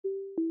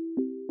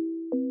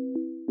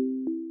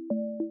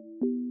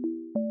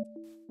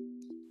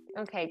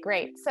Okay,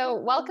 great. So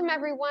welcome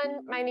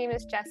everyone. My name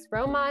is Jess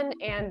Roman,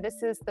 and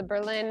this is the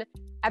Berlin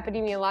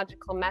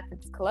Epidemiological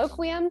Methods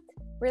Colloquium.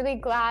 Really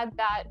glad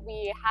that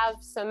we have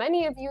so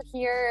many of you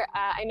here.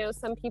 I know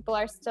some people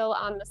are still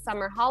on the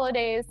summer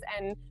holidays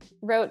and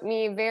wrote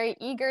me very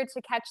eager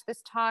to catch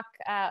this talk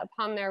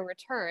upon their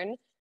return.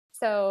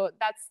 So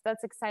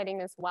that's exciting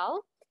as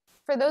well.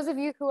 For those of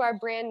you who are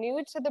brand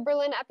new to the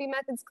Berlin Epi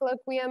Methods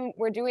Colloquium,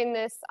 we're doing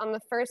this on the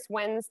first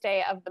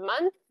Wednesday of the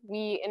month.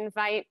 We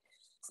invite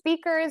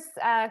speakers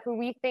who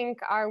we think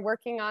are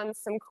working on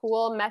some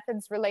cool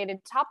methods related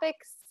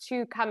topics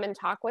to come and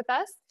talk with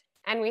us.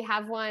 And we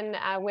have one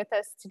with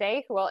us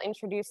today who I'll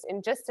introduce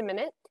in just a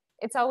minute.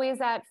 It's always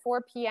at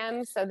 4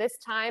 p.m. So this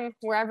time,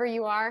 wherever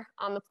you are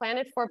on the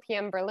planet, 4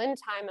 p.m. Berlin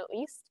time at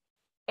least.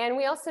 And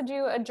we also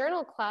do a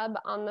journal club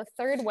on the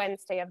third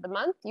Wednesday of the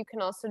month. You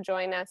can also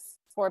join us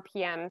 4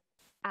 p.m.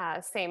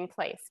 Same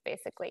place,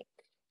 basically.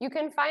 You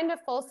can find a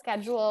full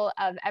schedule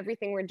of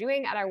everything we're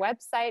doing at our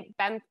website,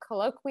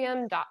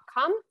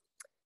 bemcolloquium.com.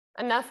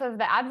 Enough of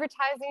the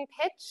advertising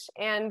pitch,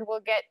 and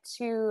we'll get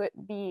to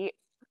the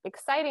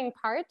exciting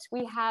part.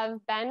 We have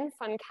Ben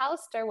van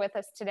Calster with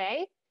us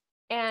today.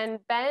 And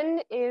Ben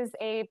is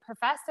a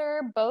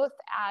professor both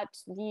at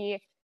the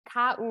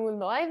KU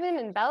Leuven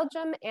in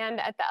Belgium and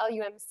at the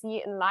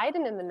LUMC in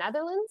Leiden in the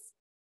Netherlands.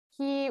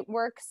 He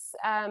works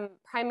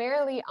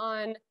primarily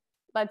on,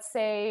 let's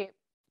say,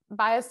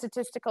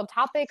 biostatistical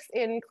topics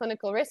in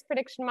clinical risk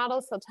prediction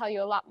models. He'll tell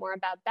you a lot more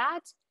about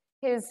that.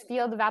 His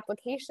field of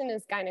application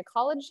is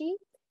gynecology,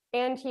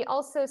 and he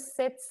also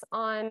sits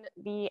on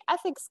the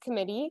ethics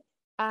committee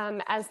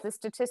as the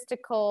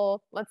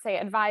statistical, let's say,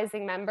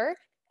 advising member.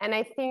 And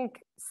I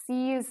think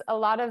sees a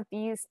lot of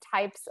these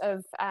types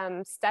of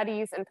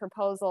studies and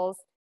proposals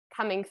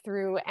coming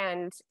through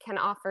and can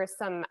offer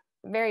some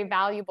very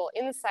valuable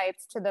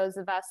insights to those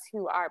of us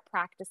who are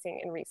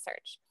practicing in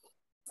research.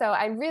 So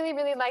I really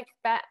like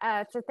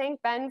to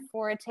thank Ben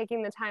for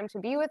taking the time to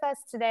be with us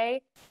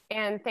today,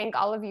 and thank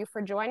all of you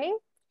for joining.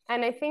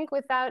 And I think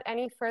without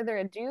any further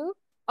ado,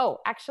 oh,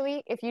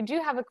 actually, if you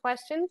do have a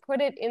question, put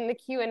it in the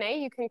Q&A.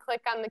 You can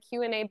click on the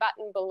Q&A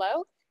button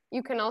below.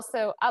 You can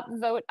also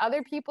upvote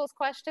other people's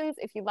questions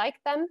if you like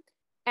them.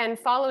 And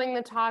following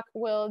the talk,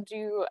 we'll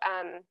do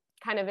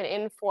kind of an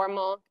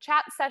informal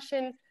chat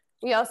session.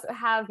 We also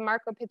have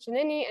Marco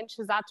Piccinini and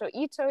Chisato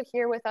Ito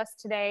here with us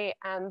today.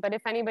 But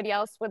if anybody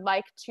else would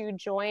like to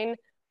join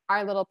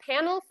our little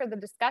panel for the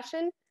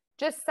discussion,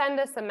 just send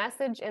us a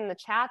message in the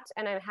chat,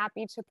 and I'm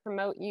happy to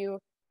promote you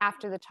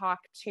after the talk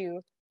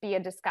to be a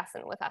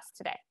discussant with us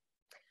today.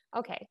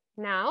 Okay,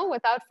 now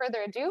without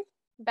further ado,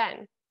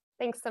 Ben,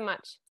 thanks so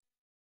much.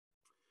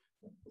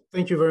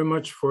 Thank you very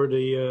much for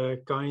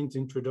the kind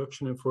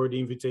introduction and for the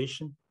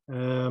invitation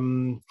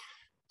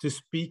to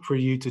speak for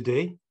you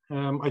today.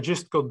 I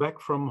just got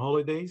back from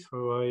holidays,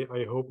 so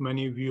I hope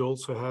many of you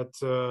also had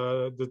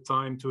the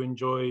time to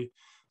enjoy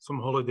some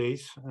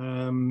holidays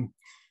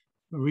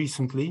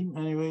recently.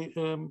 Anyway,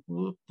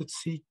 let's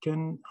see,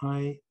 can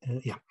I,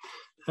 yeah.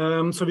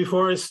 So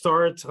before I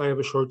start, I have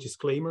a short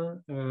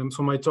disclaimer.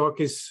 So my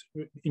talk is,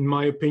 in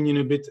my opinion,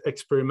 a bit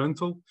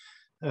experimental.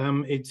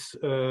 It's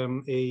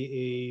an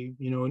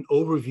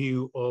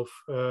overview of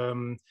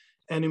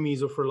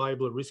enemies of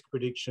reliable risk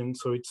prediction.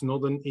 So it's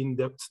not an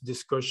in-depth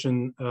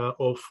discussion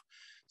of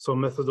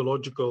some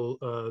methodological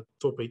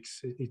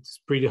topics.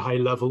 It's pretty high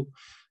level.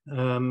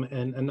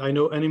 And I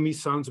know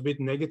enemies sounds a bit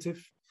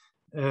negative.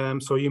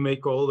 So you may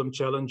call them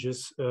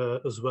challenges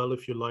as well,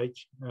 if you like.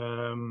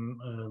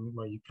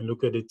 Well, you can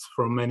look at it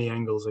from many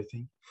angles, I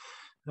think.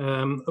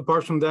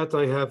 Apart from that,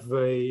 I have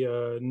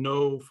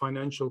no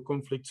financial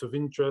conflicts of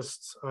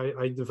interest.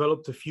 I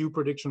developed a few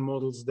prediction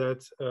models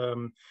that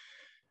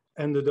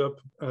ended up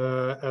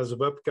as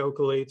web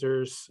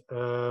calculators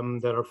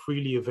that are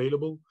freely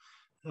available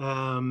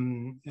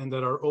and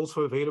that are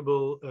also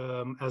available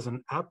as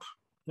an app,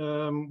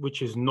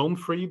 which is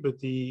non-free, but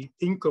the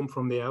income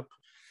from the app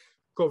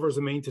covers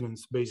the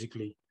maintenance,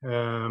 basically.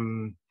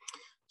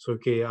 So,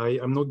 okay,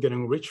 I'm not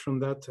getting rich from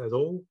that at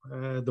all.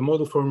 The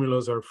model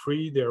formulas are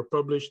free. They are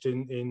published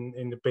in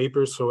the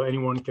paper, so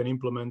anyone can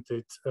implement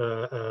it,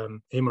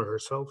 him or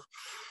herself.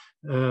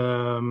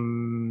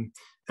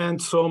 And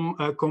some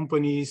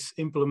companies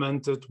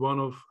implemented one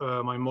of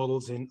my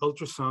models in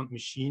ultrasound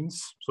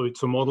machines. So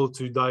it's a model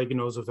to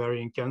diagnose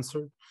ovarian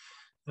cancer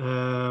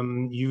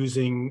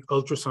using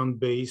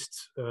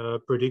ultrasound-based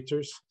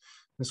predictors.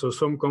 And so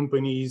some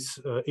companies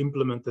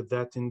implemented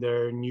that in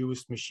their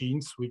newest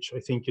machines, which I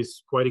think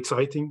is quite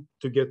exciting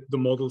to get the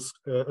models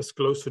as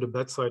close to the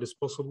bedside as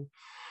possible.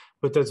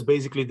 But that's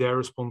basically their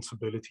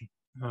responsibility.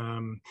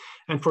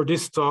 And for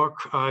this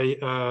talk, I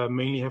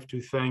mainly have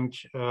to thank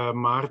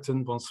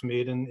Maarten van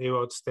Smeden,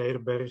 Ewout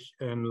Steyerberg,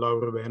 and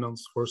Laura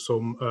Wijnands for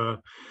some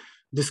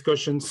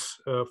discussions,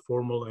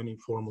 formal and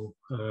informal,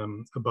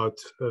 about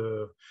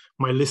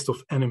my list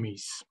of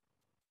enemies.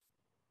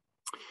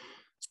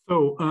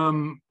 So,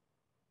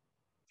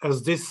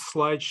 as this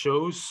slide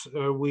shows,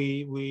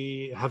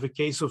 we have a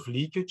case of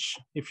leakage.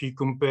 If you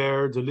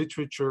compare the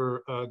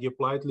literature, the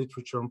applied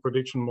literature on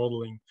prediction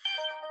modeling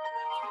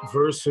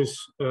versus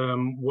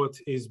what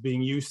is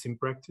being used in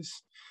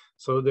practice.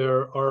 So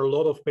there are a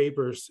lot of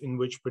papers in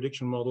which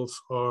prediction models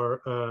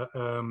are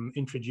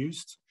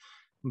introduced,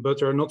 but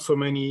there are not so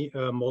many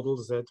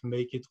models that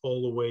make it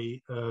all the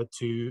way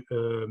to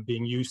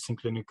being used in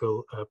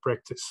clinical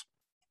practice.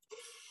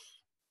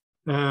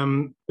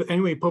 But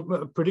anyway,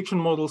 prediction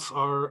models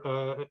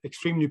are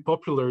extremely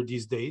popular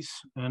these days,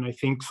 and I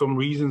think some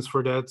reasons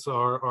for that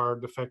are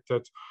the fact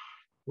that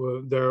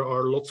there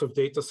are lots of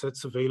data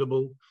sets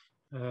available,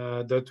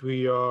 that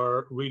we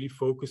are really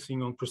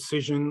focusing on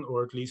precision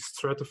or at least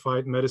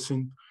stratified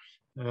medicine,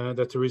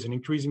 that there is an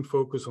increasing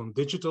focus on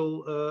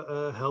digital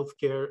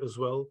healthcare as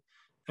well,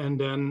 and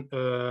then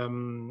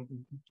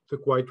the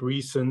quite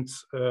recent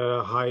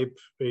hype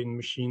in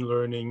machine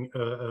learning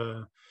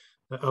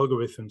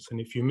algorithms. And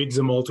if you mix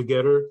them all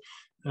together,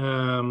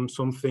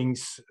 some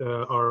things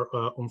are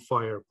on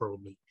fire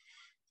probably.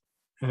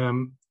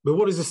 But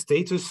what is the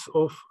status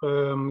of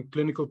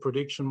clinical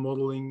prediction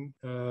modeling?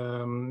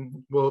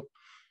 Well,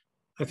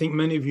 I think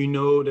many of you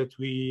know that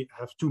we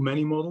have too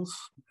many models,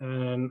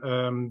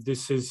 and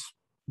this is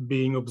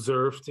being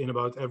observed in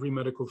about every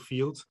medical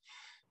field.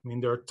 I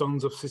mean, there are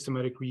tons of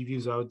systematic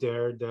reviews out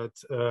there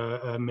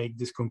that make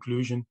this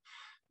conclusion.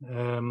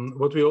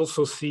 What we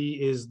also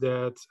see is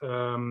that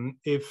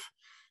if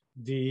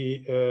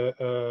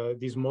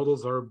these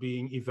models are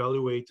being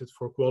evaluated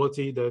for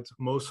quality, that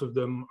most of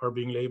them are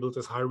being labeled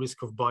as high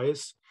risk of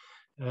bias,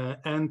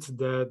 and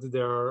that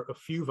there are a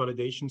few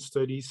validation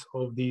studies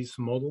of these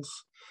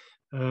models.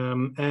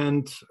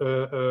 And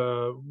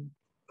a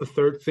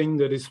third thing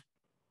that is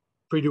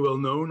pretty well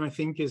known, I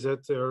think, is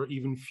that there are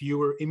even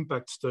fewer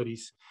impact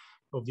studies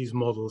of these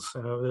models,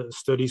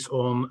 studies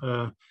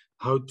on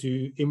how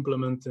to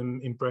implement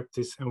them in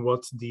practice and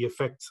what the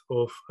effect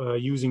of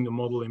using the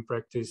model in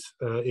practice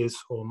is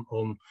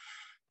on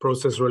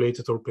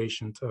process-related or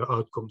patient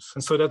outcomes.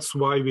 And so that's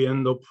why we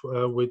end up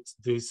with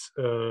this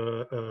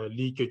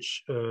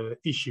leakage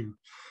issue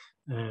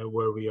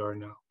where we are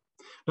now.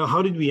 Now,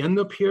 how did we end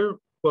up here?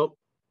 Well,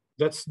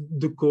 that's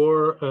the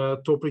core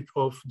topic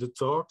of the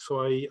talk.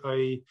 So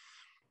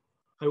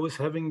I was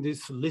having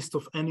this list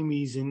of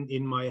enemies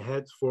in my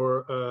head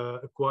for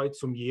quite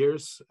some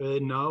years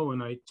now,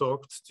 and I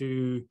talked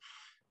to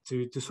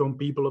some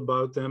people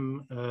about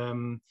them.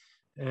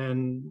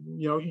 And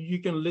you know, you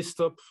can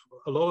list up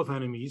a lot of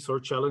enemies or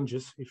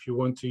challenges if you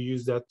want to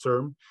use that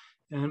term,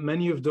 and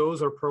many of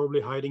those are probably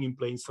hiding in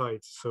plain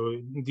sight.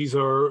 So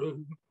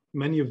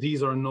many of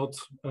these are not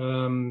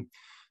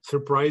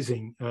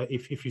surprising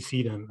if you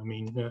see them. I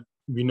mean,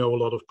 we know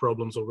a lot of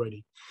problems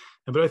already.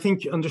 But I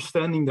think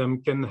understanding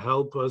them can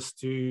help us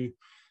to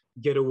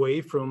get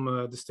away from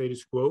the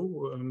status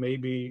quo.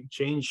 Maybe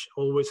change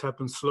always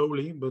happens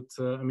slowly, but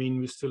I mean,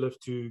 we still have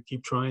to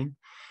keep trying.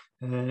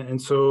 And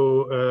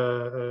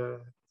so,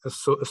 as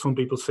some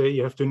people say,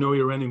 you have to know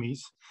your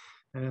enemies.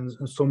 And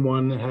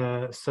someone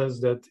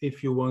says that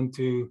if you want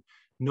to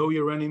know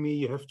your enemy,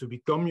 you have to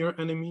become your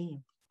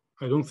enemy.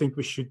 I don't think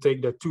we should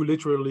take that too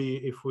literally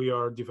if we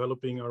are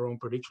developing our own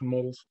prediction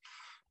models.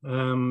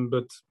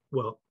 But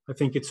well, I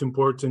think it's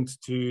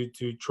important to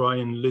try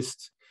and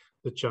list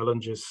the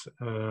challenges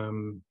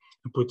and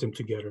put them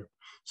together.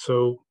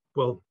 So,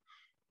 well,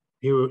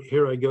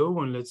 here I go,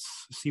 and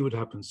let's see what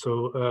happens.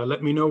 So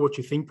let me know what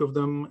you think of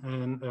them,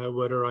 and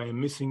whether I am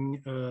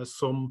missing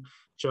some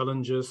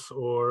challenges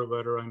or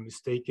whether I'm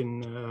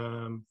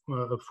mistaken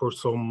for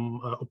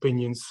some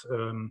opinions.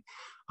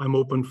 I'm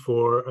open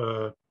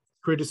for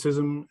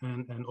criticism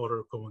and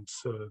other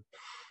comments,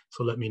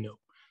 so let me know.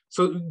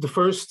 So the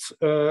first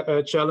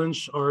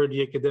challenge are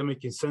the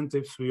academic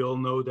incentives. We all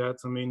know that.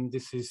 I mean,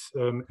 this is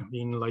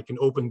like an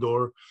open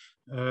door.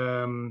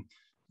 And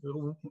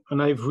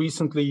I've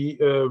recently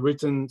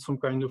written some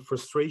kind of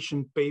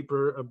frustration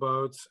paper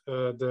about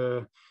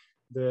the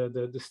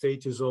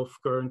status of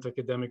current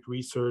academic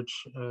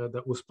research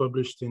that was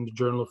published in the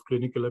Journal of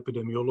Clinical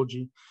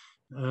Epidemiology.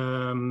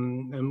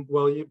 And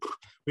well,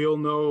 we all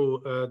know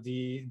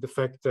the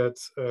fact that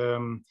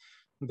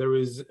there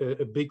is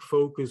a big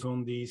focus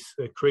on these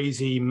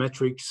crazy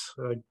metrics,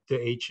 the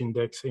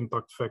H-index,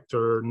 impact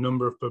factor,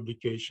 number of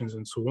publications,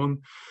 and so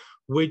on,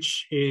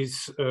 which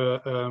is,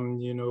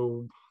 you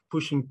know,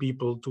 pushing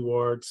people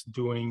towards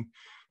doing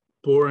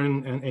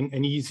boring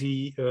and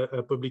easy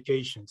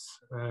publications.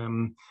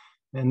 And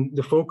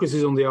the focus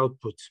is on the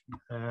output.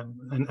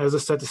 And as a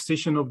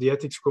statistician of the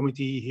ethics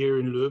committee here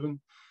in Leuven,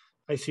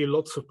 I see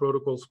lots of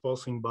protocols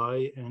passing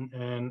by,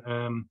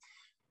 and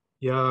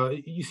yeah,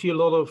 you see a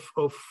lot of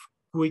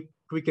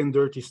quick and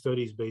dirty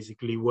studies,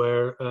 basically,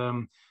 where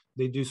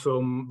they do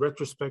some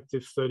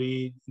retrospective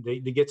study, they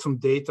get some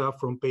data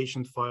from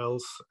patient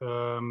files,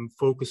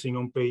 focusing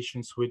on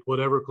patients with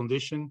whatever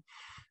condition,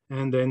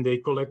 and then they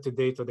collect the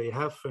data they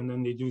have, and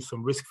then they do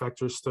some risk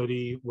factor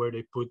study where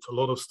they put a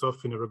lot of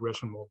stuff in a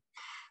regression model,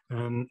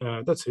 and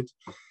that's it.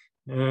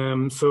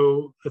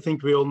 So I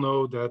think we all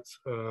know that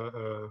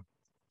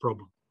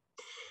problem.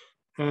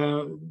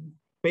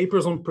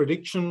 Papers on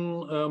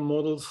prediction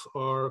models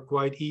are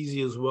quite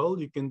easy as well.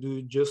 You can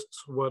do just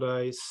what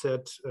I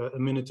said a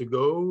minute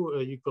ago.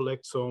 You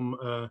collect some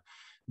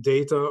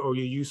data, or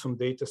you use some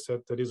data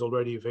set that is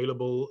already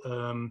available.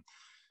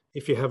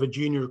 If you have a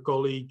junior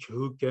colleague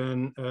who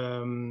can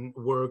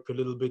work a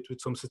little bit with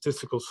some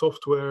statistical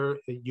software,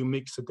 you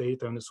mix the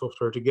data and the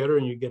software together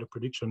and you get a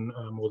prediction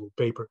model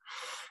paper.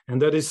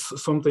 And that is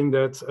something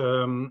that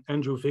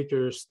Andrew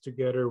Vickers,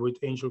 together with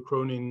Angel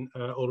Cronin,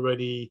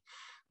 already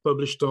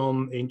published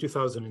on in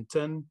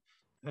 2010,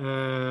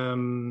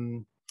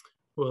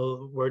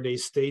 well, where they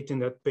state in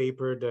that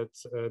paper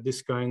that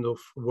this kind of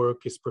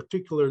work is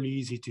particularly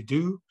easy to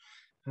do.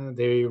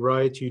 They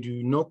write, you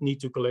do not need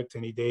to collect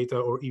any data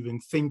or even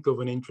think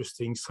of an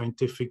interesting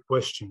scientific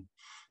question.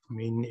 I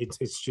mean,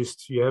 it's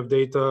just, you have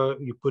data,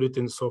 you put it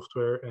in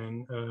software,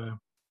 and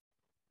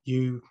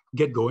you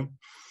get going.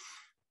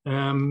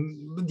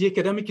 The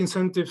academic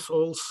incentives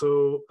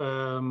also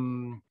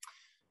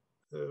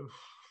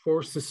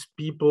forces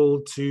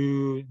people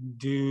to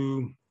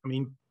do, I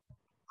mean,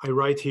 I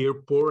write here,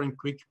 poor and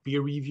quick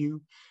peer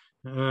review.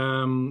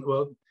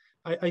 Well,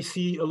 I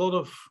see a lot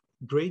of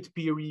great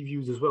peer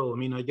reviews as well. I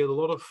mean, I get a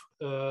lot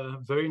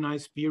of very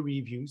nice peer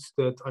reviews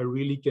that I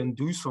really can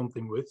do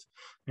something with,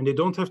 and they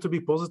don't have to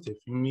be positive.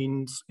 It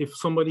means if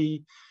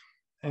somebody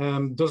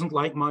doesn't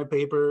like my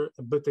paper,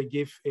 but they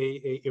give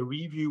a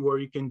review where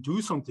you can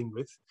do something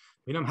with,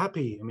 I mean, I'm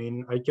happy. I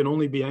mean, I can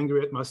only be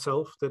angry at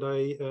myself that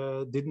I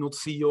did not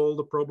see all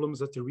the problems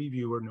that the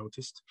reviewer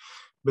noticed.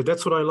 But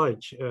that's what I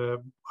like.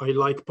 I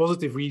like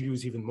positive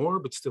reviews even more,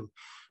 but still.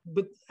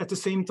 But at the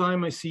same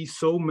time, I see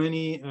so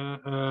many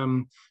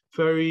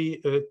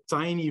very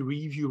tiny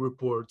review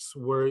reports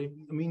where, I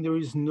mean, there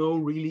is no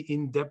really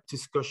in-depth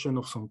discussion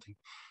of something.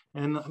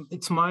 And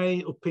it's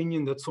my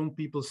opinion that some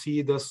people see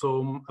it as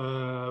some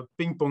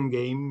ping pong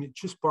game.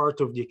 It's just part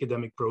of the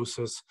academic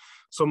process.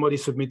 Somebody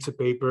submits a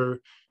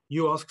paper,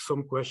 you ask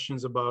some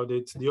questions about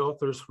it, the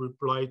authors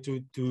reply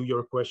to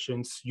your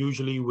questions,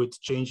 usually with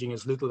changing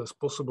as little as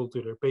possible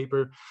to their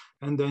paper,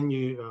 and then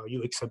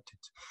you accept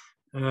it.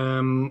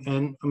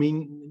 And I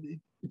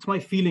mean, it's my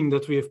feeling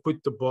that we have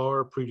put the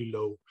bar pretty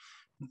low.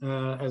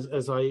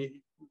 As I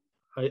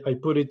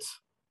put it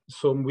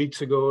some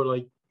weeks ago,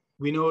 like,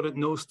 we know that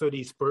no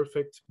study is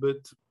perfect, but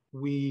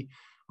we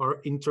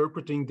are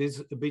interpreting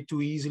this a bit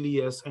too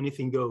easily as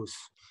anything goes.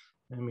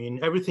 I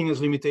mean, everything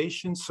has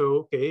limitations, so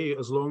okay,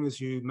 as long as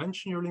you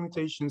mention your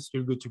limitations,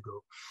 you're good to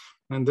go.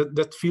 And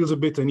that feels a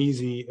bit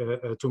uneasy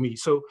to me.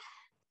 So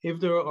if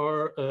there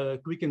are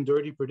quick and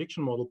dirty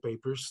prediction model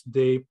papers,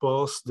 they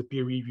pass the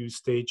peer review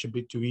stage a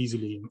bit too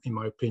easily, in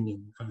my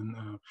opinion. And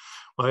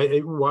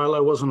while I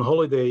was on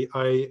holiday,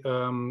 I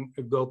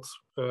got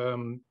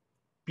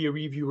peer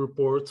review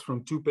reports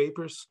from 2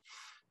 papers.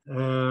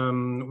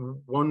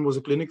 One was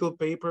a clinical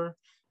paper,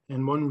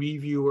 and one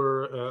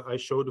reviewer, I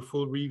showed the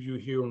full review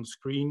here on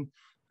screen,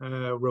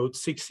 wrote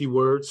 60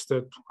 words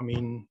that, I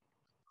mean,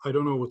 I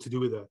don't know what to do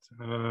with that.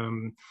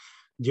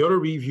 The other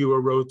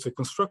reviewer wrote a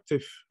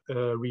constructive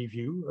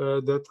review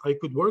that I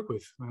could work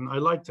with, and I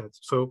liked that.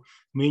 So,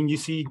 I mean, you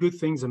see good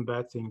things and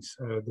bad things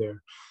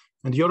there.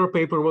 And the other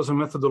paper was a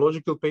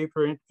methodological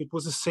paper, and it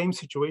was the same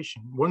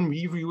situation. One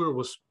reviewer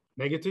was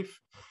negative,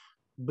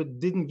 but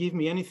didn't give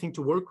me anything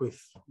to work with.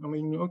 I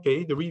mean,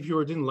 okay, the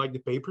reviewer didn't like the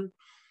paper,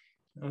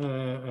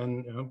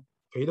 and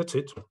okay, that's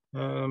it.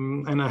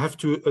 And I have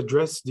to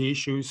address the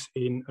issues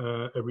in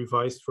a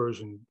revised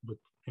version, but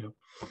you know,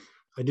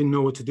 I didn't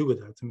know what to do with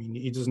that. I mean,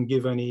 he doesn't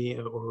give any,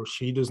 or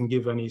she doesn't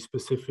give any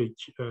specific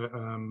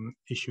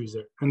issues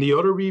there. And the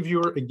other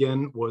reviewer,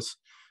 again, was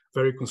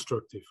very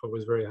constructive. I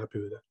was very happy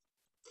with that.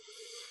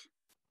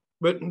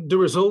 But the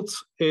result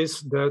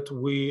is that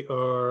we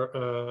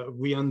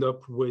end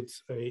up with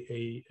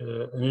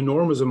an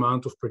enormous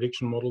amount of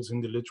prediction models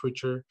in the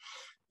literature.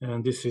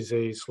 And this is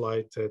a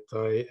slide that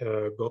I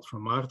got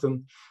from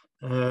Maarten,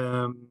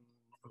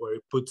 where he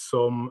put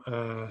some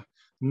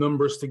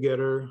numbers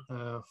together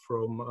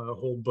from a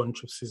whole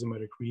bunch of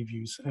systematic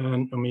reviews.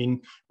 And I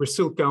mean, we're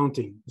still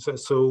counting.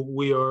 So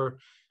we are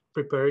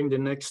preparing the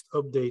next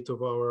update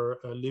of our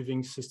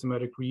living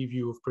systematic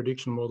review of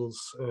prediction models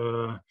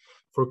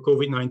for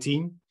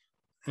COVID-19.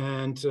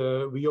 And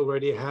we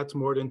already had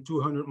more than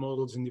 200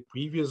 models in the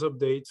previous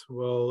update.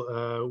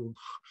 Well,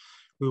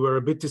 we were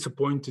a bit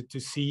disappointed to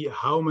see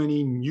how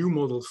many new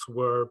models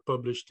were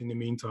published in the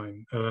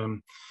meantime.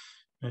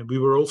 And we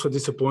were also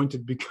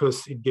disappointed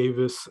because it gave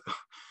us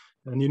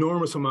an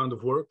enormous amount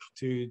of work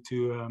to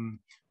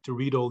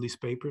read all these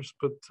papers.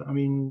 But I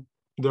mean,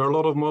 there are a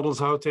lot of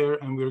models out there,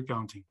 and we're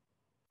counting.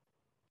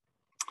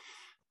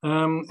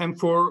 And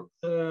for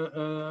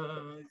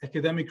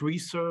academic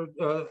research,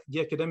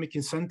 the academic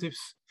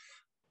incentives,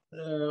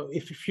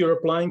 if you're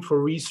applying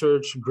for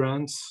research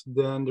grants,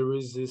 then there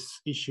is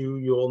this issue,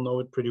 you all know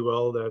it pretty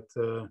well,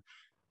 that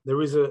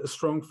there is a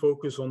strong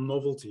focus on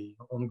novelty,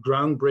 on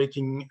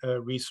groundbreaking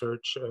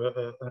research,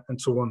 and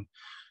so on.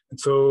 And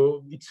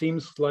so it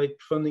seems like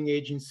funding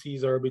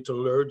agencies are a bit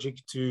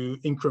allergic to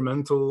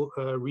incremental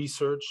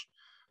research.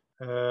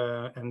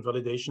 and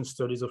validation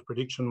studies of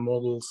prediction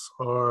models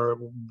are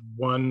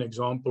one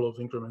example of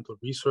incremental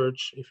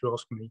research, if you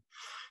ask me.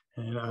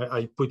 And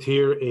I put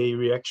here a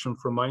reaction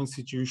from my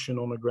institution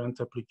on a grant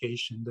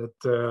application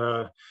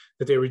that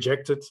they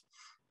rejected.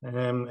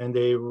 And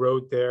they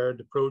wrote there,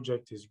 the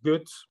project is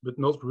good, but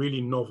not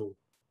really novel.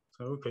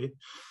 So, okay,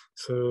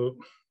 so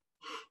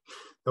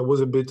that was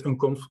a bit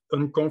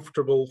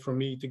uncomfortable for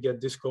me to get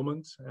this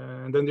comment.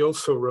 And then they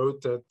also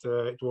wrote that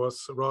it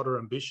was rather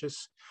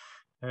ambitious.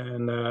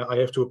 And I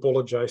have to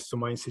apologize to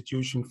my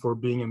institution for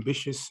being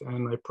ambitious.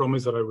 And I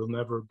promise that I will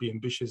never be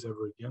ambitious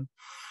ever again.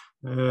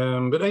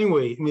 But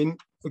anyway, I mean,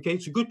 okay,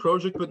 it's a good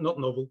project, but not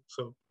novel.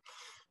 So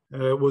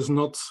it was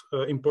not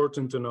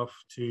important enough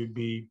to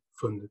be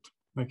funded.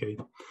 Okay,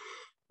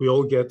 we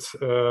all get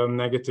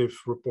negative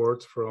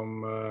reports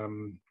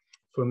from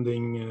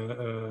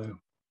funding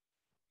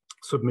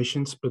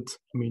submissions, but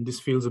I mean, this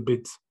feels a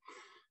bit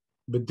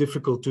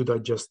difficult to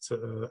digest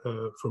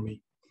for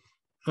me.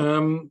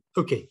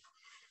 Okay,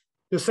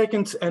 the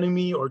second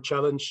enemy or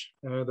challenge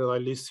that I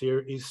list here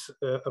is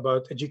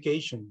about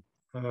education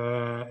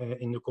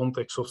in the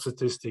context of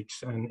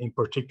statistics, and in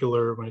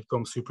particular when it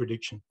comes to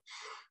prediction.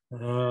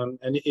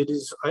 And it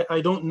is,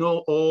 I don't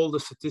know all the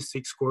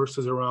statistics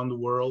courses around the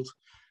world,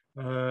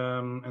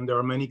 and there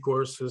are many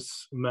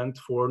courses meant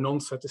for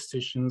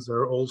non-statisticians. There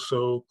are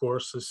also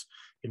courses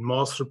in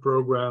master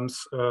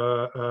programs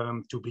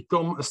to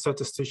become a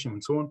statistician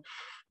and so on.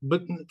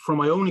 But from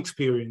my own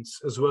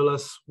experience, as well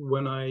as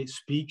when I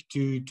speak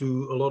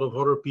to a lot of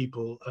other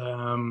people,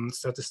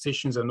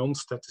 statisticians and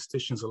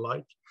non-statisticians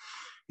alike,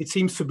 it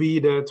seems to be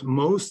that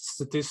most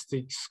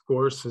statistics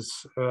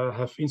courses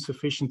have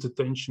insufficient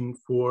attention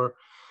for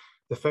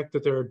the fact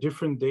that there are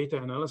different data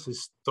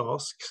analysis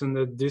tasks, and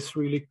that this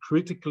really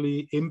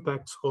critically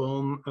impacts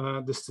on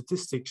the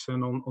statistics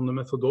and on the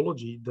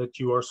methodology that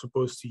you are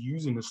supposed to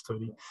use in a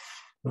study.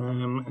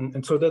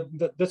 And so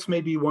that's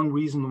maybe one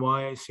reason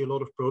why I see a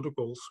lot of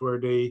protocols where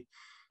they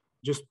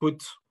just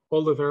put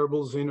all the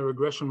variables in a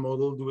regression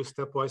model, do a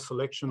stepwise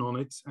selection on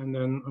it, and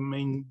then, I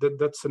mean,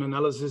 that's an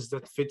analysis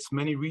that fits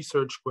many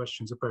research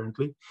questions,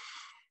 apparently.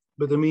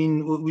 But I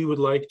mean, we would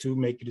like to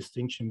make a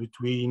distinction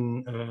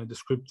between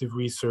descriptive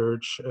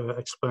research,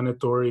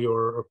 explanatory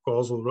or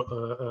causal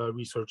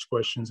research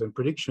questions, and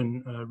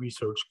prediction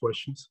research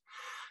questions.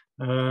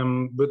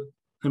 But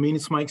I mean,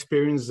 it's my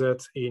experience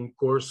that in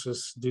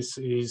courses, this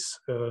is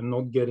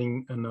not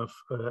getting enough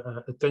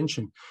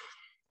attention.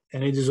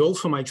 And it is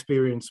also my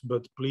experience,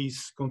 but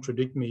please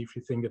contradict me if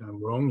you think that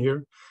I'm wrong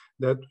here,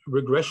 that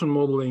regression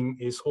modeling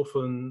is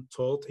often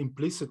taught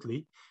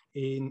implicitly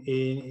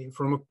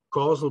from a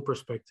causal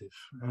perspective,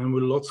 and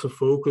with lots of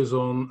focus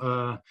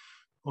on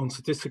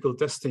statistical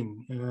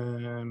testing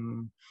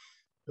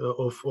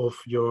of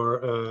your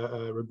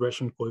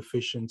regression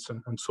coefficients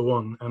and so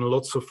on, and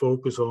lots of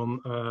focus on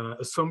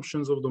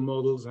assumptions of the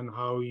models and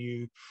how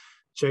you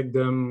check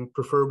them,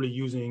 preferably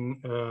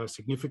using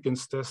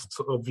significance tests.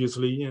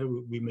 Obviously,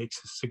 we make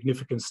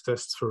significance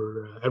tests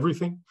for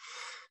everything.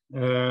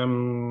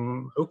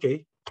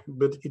 Okay,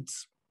 but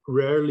it's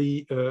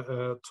rarely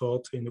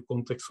taught in the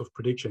context of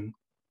prediction.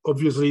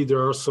 Obviously,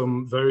 there are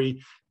some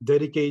very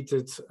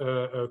dedicated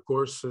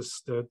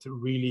courses that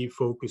really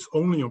focus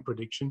only on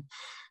prediction,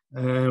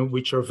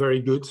 which are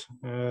very good.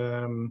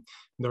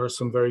 There are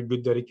some very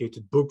good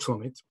dedicated books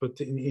on it,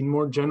 but in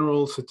more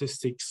general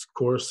statistics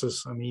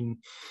courses, I mean,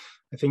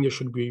 I think there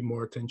should be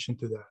more attention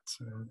to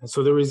that. And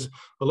so there is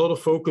a lot of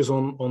focus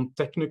on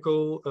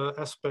technical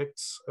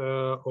aspects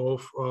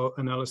of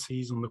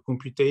analyses, on the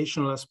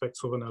computational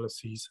aspects of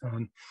analyses,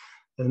 and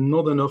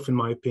not enough, in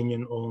my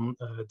opinion, on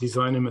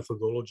design and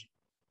methodology.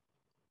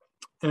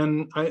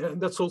 And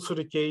that's also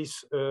the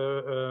case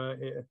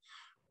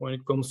when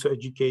it comes to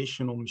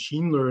education on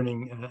machine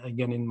learning.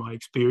 Again, in my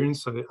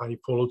experience, I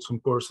followed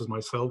some courses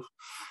myself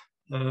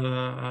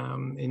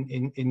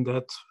in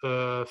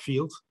that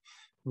field,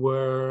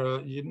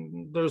 where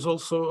there's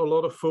also a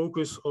lot of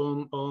focus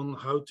on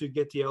how to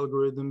get the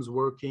algorithms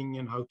working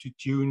and how to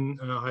tune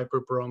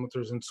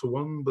hyperparameters and so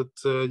on. But,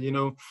 you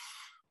know,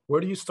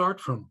 where do you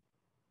start from?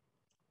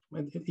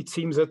 And it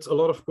seems that a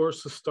lot of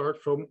courses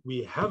start from,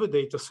 we have a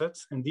data set,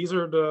 and these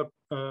are the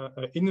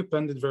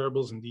independent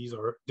variables, and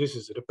this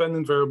is a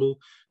dependent variable.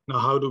 Now,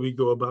 how do we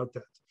go about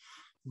that?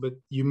 But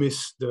you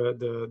miss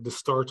the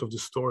start of the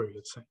story,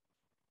 let's say.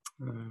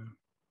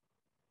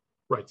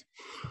 Right.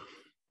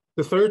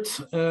 The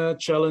third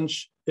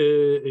challenge,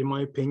 in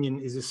my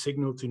opinion, is a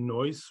signal to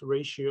noise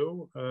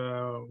ratio,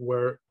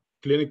 where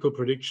clinical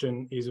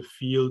prediction is a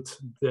field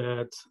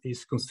that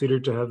is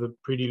considered to have a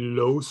pretty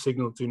low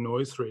signal to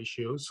noise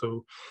ratio.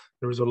 So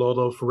there is a lot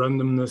of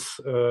randomness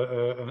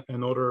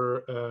and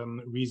other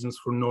reasons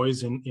for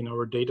noise in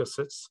our data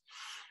sets.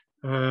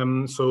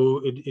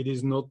 So it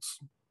is not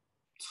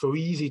so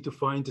easy to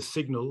find a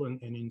signal, and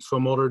in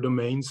some other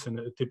domains, and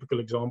a typical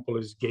example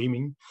is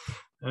gaming,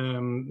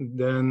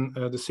 then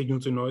the signal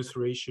to noise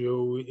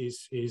ratio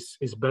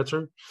is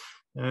better,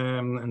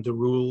 and the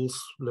rules,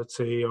 let's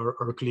say,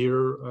 are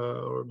clear,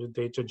 or the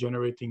data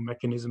generating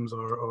mechanisms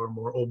are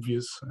more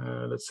obvious,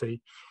 let's say.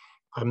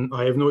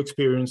 I have no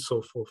experience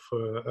of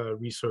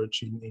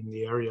research in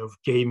the area of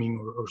gaming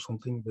or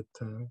something, but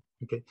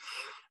okay.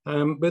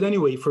 But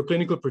anyway, for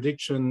clinical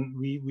prediction,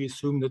 we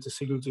assume that the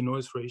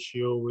signal-to-noise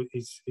ratio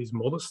is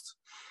modest,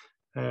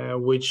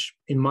 which,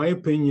 in my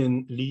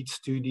opinion, leads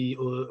to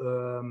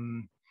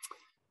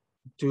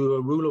to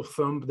a rule of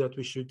thumb that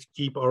we should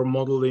keep our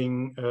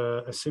modeling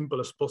as simple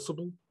as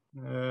possible.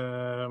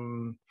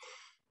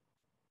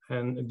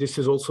 And this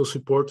is also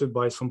supported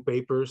by some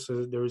papers.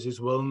 There is this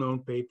well-known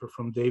paper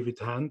from David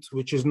Hand,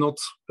 which is not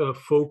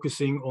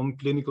focusing on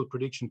clinical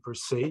prediction per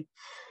se,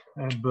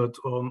 but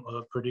on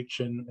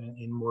prediction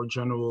in more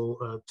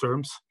general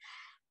terms.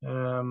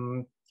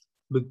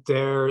 But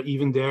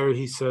even there,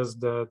 he says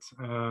that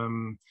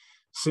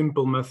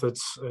simple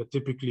methods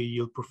typically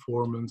yield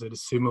performance that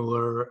is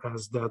similar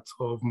as that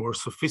of more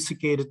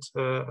sophisticated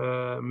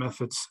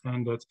methods,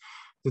 and that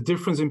the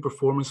difference in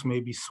performance may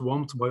be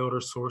swamped by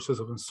other sources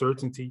of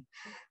uncertainty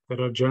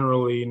that are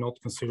generally not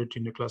considered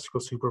in the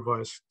classical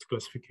supervised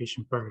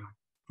classification paradigm.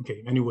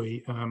 Okay,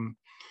 anyway,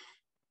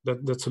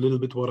 that's a little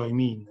bit what I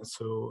mean.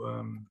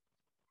 So,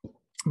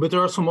 but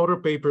there are some other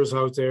papers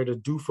out there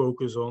that do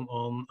focus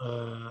on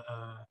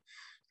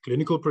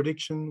clinical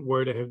prediction,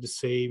 where they have the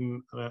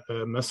same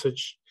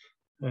message.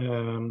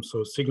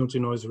 So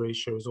signal-to-noise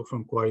ratio is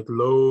often quite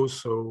low.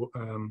 So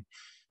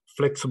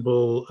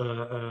flexible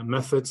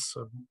methods,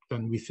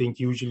 then we think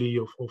usually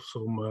of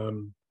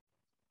some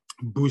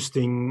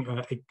boosting,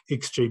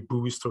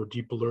 XJ-boost or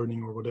deep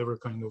learning or whatever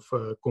kind of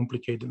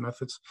complicated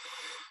methods,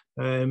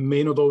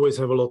 may not always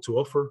have a lot to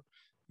offer.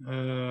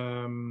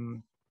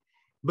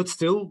 But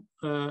still,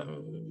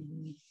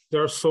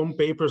 there are some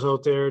papers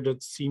out there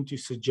that seem to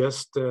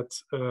suggest that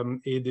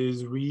it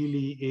is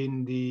really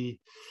in the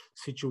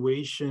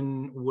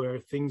situation where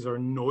things are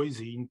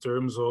noisy in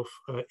terms of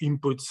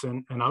inputs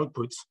and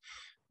outputs,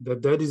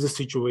 that is a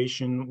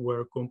situation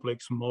where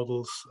complex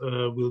models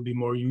will be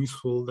more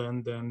useful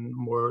than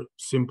more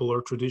simple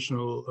or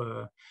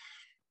traditional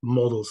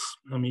models.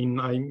 I mean,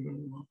 I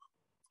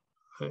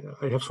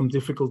have some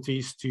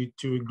difficulties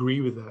to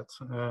agree with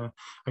that.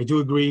 I do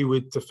agree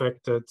with the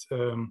fact that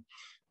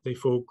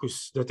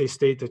they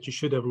state that you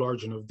should have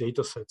large enough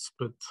data sets,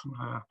 but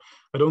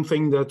I don't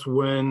think that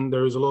when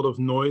there is a lot of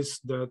noise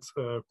that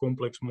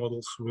complex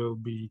models will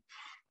be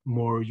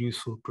more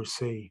useful per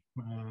se.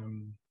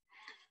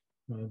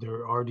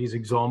 There are these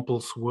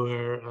examples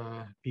where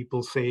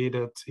people say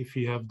that if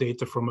you have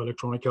data from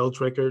electronic health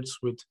records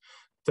with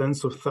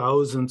tens of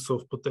thousands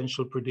of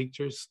potential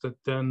predictors, that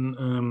then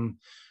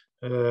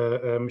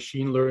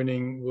machine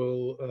learning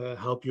will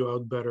help you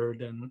out better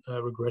than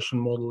regression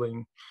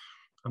modeling.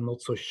 I'm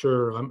not so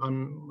sure.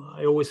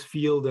 I always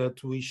feel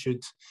that we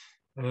should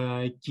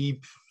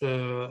keep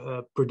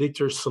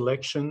predictor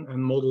selection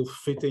and model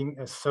fitting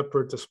as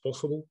separate as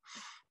possible.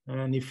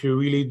 And if you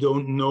really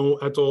don't know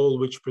at all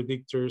which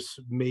predictors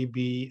may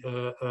be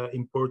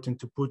important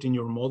to put in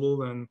your model,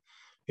 then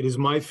it is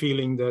my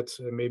feeling that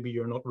maybe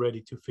you're not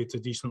ready to fit a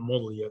decent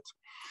model yet.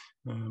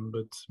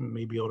 But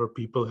maybe other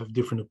people have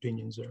different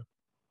opinions there.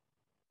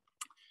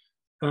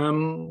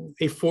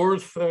 A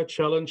fourth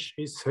challenge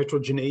is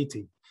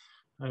heterogeneity,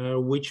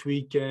 which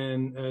we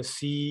can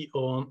see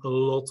on a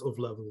lot of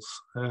levels.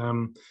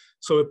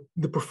 So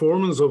the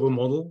performance of a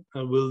model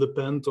will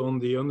depend on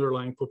the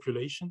underlying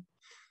population,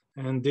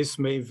 and this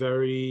may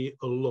vary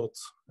a lot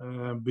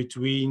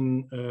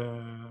between,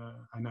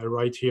 and I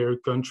write here,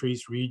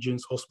 countries,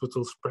 regions,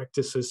 hospitals,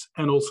 practices,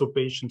 and also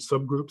patient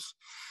subgroups.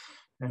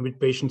 And with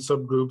patient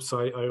subgroups,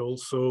 I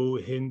also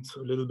hint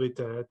a little bit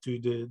to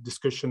the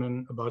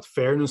discussion about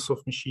fairness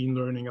of machine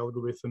learning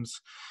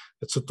algorithms.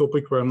 It's a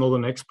topic where I'm not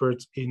an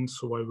expert in,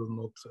 so I will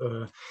not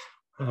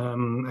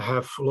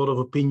have a lot of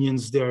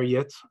opinions there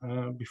yet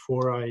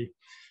before I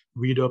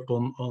read up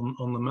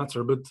on the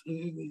matter. But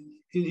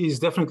it is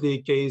definitely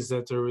a case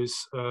that there is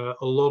a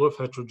lot of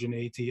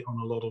heterogeneity on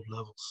a lot of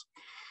levels.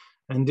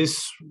 And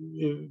this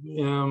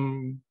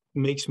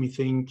makes me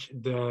think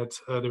that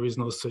there is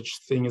no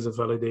such thing as a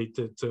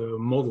validated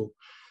model.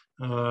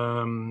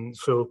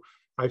 So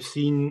I've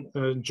seen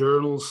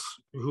journals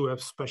who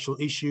have special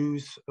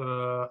issues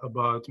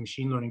about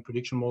machine learning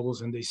prediction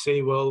models, and they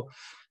say, well,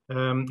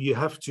 you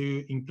have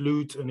to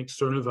include an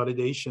external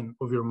validation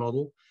of your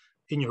model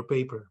in your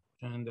paper.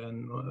 And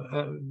then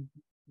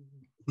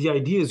the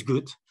idea is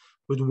good,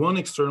 but one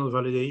external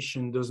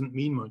validation doesn't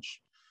mean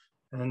much.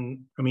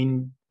 And I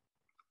mean,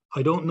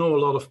 I don't know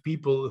a lot of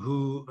people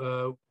who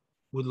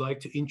would like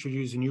to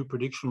introduce a new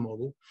prediction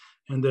model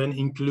and then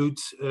include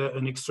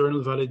an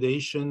external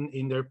validation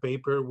in their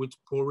paper with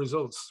poor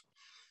results.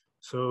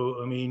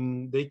 So, I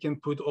mean, they can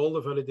put all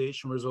the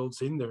validation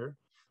results in there,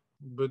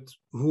 but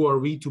who are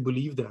we to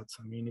believe that?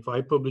 I mean, if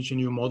I publish a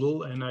new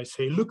model and I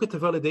say, look at the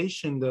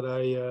validation that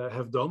I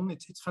have done,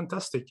 it's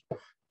fantastic,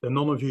 then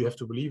none of you have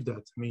to believe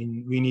that. I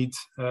mean, we need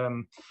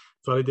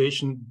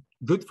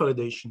good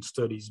validation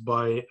studies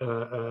by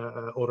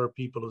other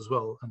people as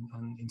well,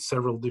 and in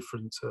several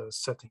different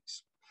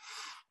settings.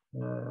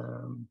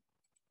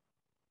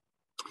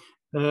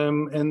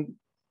 And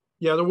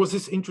yeah, there was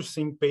this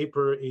interesting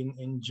paper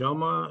in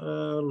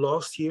JAMA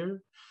last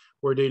year,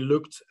 where they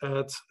looked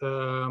at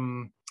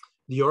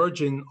the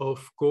origin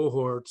of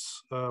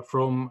cohorts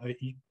from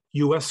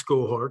US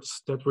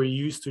cohorts that were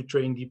used to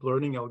train deep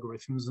learning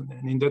algorithms.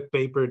 And in that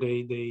paper,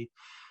 they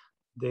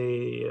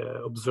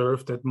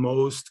observed that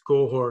most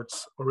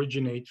cohorts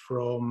originate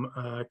from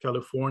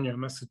California,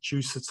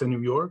 Massachusetts, and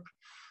New York,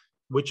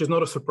 which is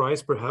not a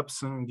surprise,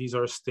 perhaps. And these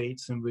are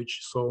states in which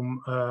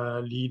some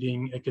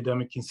leading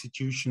academic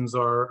institutions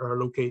are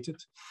located.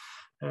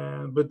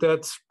 But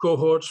that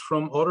cohorts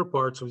from other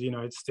parts of the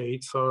United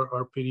States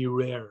are pretty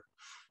rare.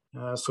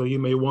 So you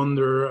may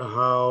wonder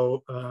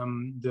how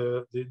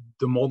the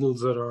models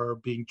that are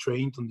being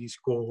trained on these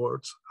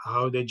cohorts,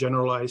 how they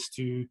generalize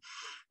to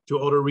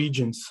other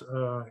regions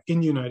in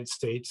the United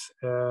States,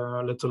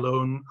 let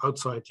alone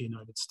outside the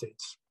United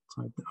States.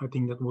 So I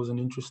think that was an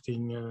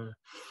interesting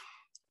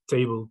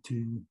table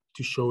to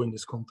show in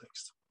this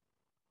context.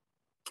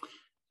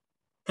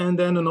 And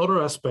then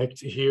another aspect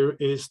here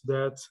is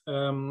that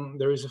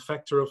there is a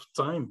factor of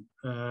time.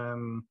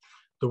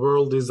 The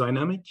world is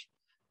dynamic,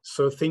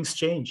 so things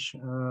change.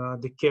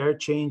 The care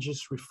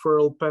changes,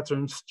 referral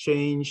patterns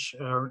change,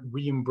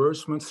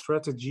 reimbursement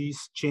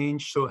strategies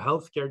change, so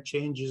healthcare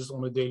changes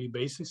on a daily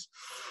basis.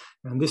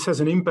 And this has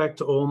an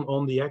impact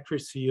on the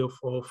accuracy of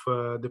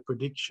the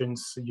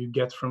predictions you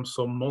get from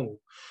some model.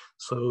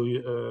 So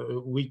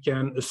we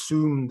can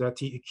assume that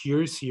the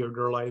accuracy or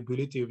the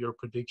reliability of your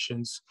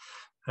predictions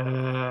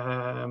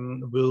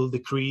will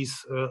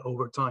decrease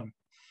over time.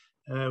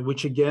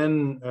 Which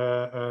again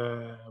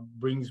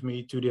brings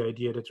me to the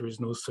idea that there is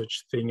no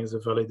such thing as a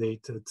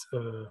validated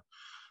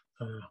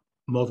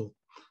model.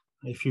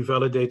 If you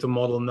validate a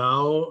model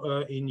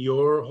now in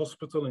your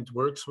hospital and it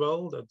works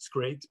well, that's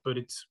great, but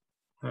it's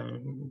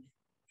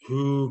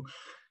who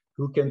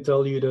can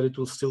tell you that it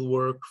will still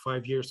work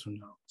 5 years from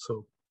now?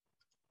 So,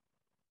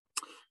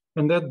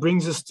 and that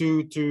brings us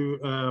to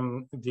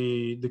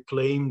the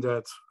claim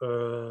that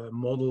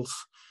models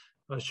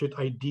should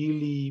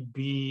ideally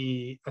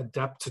be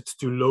adapted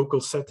to local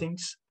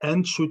settings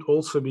and should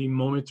also be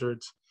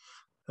monitored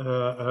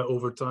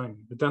over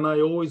time. But then I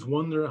always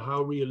wonder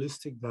how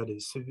realistic that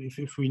is.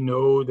 If we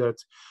know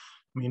that,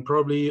 I mean,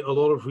 probably a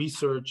lot of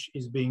research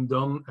is being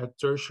done at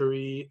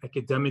tertiary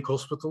academic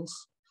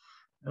hospitals.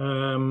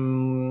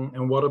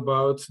 And what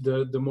about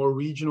the more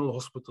regional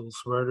hospitals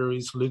where there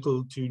is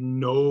little to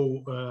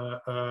no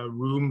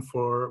room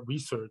for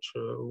research,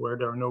 where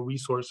there are no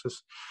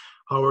resources?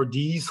 How are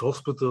these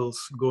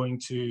hospitals going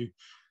to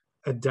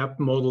adapt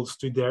models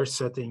to their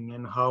setting,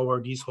 and how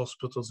are these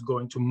hospitals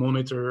going to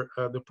monitor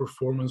the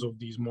performance of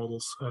these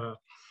models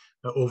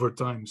over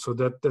time? So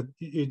that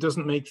it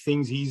doesn't make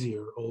things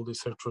easier, all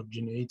this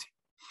heterogeneity.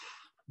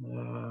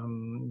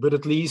 But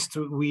at least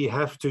we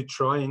have to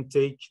try and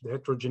take the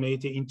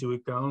heterogeneity into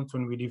account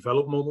when we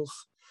develop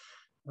models,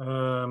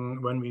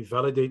 when we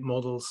validate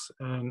models,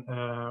 and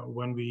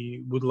when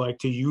we would like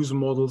to use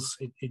models.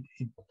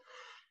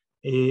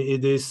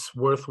 It is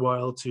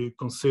worthwhile to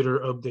consider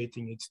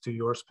updating it to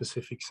your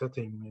specific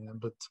setting.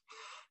 But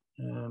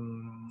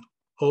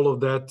all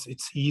of that,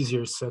 it's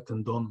easier said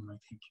than done, I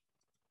think.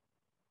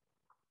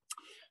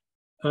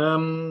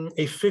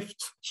 A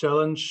fifth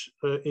challenge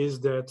is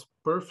that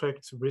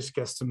perfect risk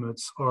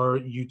estimates are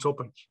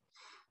utopic.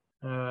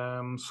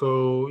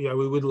 So yeah,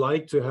 we would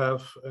like to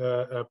have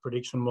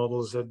prediction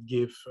models that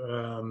give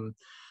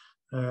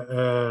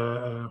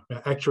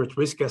accurate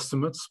risk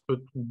estimates, but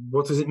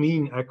what does it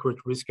mean, accurate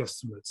risk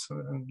estimates?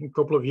 A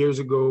couple of years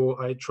ago,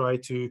 I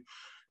tried to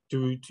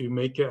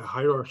make a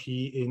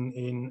hierarchy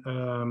in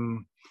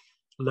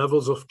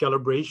levels of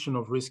calibration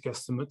of risk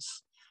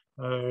estimates,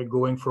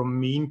 going from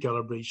mean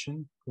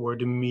calibration, where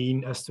the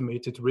mean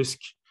estimated risk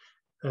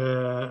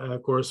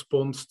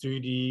corresponds to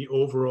the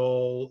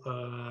overall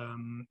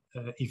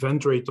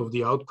event rate of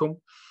the outcome,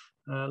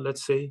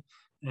 let's say.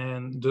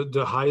 And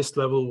the highest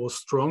level was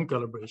strong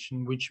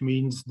calibration, which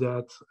means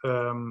that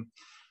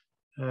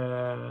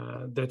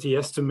that the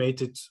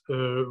estimated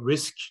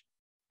risk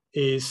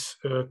is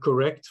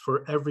correct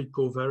for every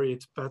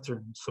covariate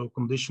pattern. So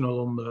conditional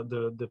on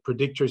the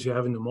predictors you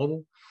have in the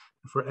model.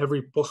 For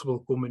every possible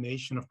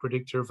combination of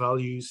predictor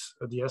values,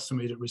 the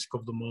estimated risk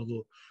of the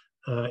model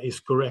is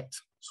correct.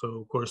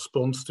 So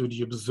corresponds to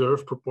the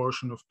observed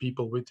proportion of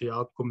people with the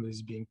outcome that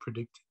is being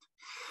predicted.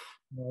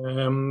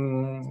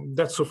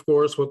 That's of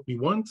course what we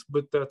want,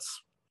 but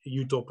that's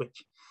utopic.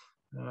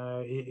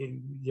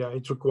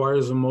 It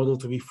requires a model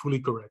to be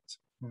fully correct.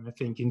 And I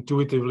think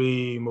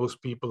intuitively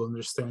most people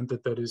understand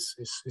that that is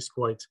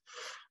quite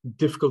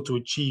difficult to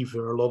achieve.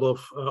 There are a lot of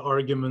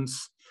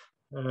arguments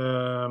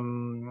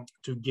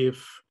to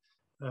give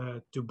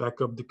to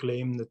back up the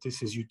claim that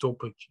this is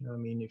utopic. I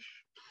mean,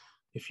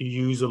 if you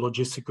use a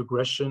logistic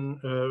regression,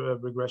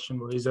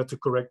 well, is that the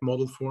correct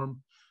model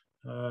form?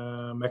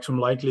 Maximum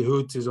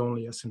likelihood is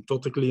only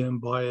asymptotically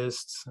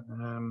unbiased.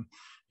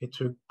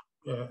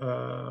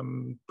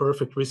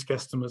 Perfect risk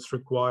estimates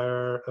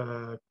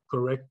require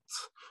correct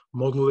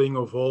modeling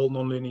of all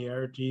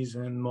nonlinearities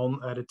and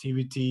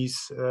non-additivities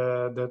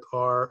that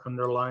are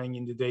underlying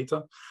in the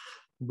data,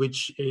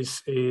 which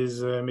is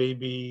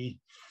maybe,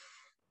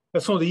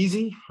 that's not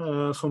easy.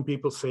 Some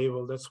people say,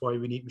 well, that's why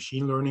we need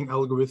machine learning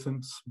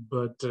algorithms.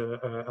 But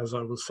as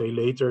I will say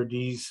later,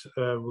 these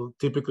will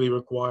typically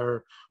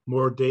require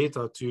more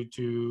data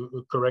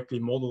to correctly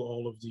model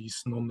all of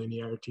these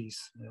nonlinearities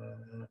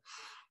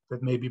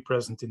that may be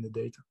present in the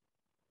data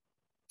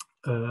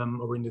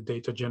or in the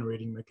data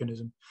generating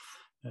mechanism.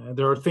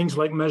 There are things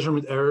like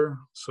measurement error.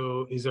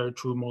 So is there a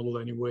true model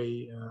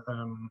anyway?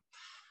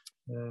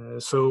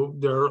 So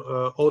there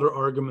are other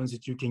arguments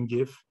that you can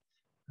give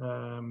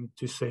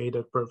to say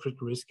that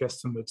perfect risk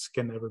estimates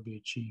can never be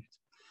achieved.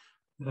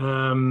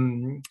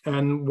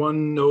 And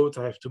one note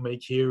I have to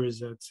make here is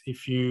that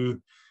if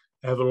you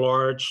have a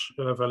large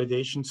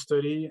validation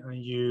study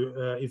and you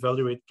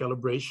evaluate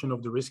calibration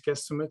of the risk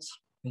estimates,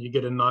 and you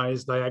get a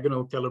nice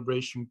diagonal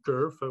calibration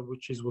curve,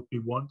 which is what we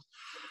want,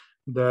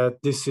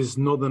 that this is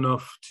not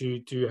enough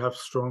to have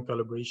strong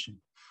calibration.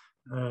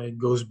 It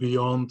goes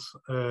beyond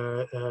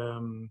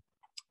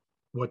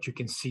what you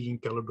can see in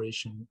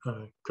calibration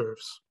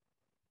curves.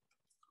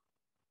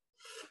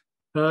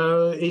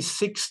 A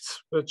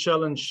sixth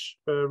challenge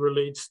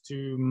relates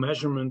to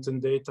measurement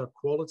and data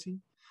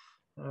quality.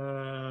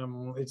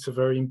 It's a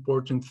very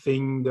important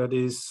thing that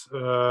is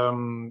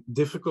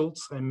difficult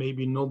and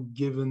maybe not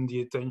given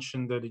the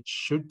attention that it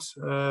should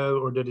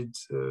or that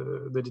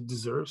it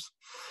deserves.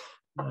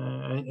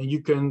 And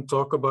you can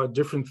talk about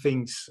different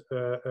things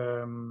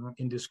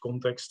in this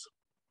context.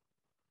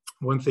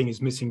 One thing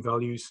is missing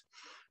values,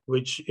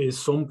 which is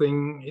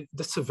something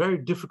that's a very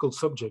difficult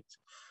subject.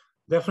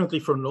 Definitely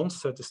for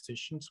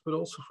non-statisticians, but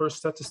also for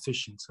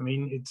statisticians. I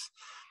mean, it's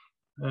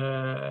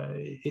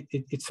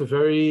a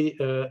very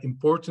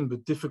important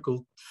but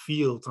difficult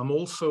field. I'm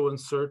also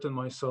uncertain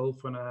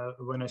myself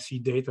when I see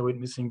data with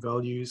missing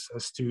values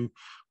as to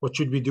what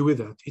should we do with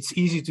that. It's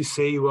easy to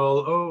say,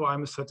 well, oh,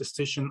 I'm a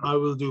statistician, I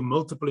will do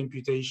multiple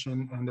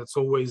imputation, and that's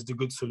always the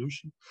good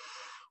solution.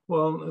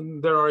 Well,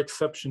 there are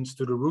exceptions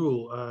to the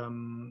rule,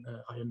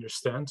 I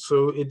understand.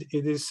 So it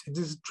is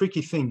a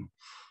tricky thing.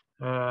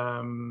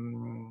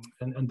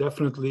 And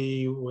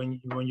definitely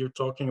when you're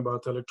talking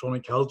about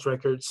electronic health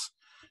records,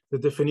 the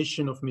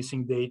definition of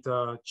missing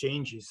data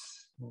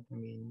changes. I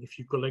mean, if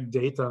you collect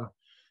data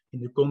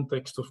in the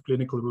context of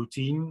clinical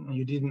routine and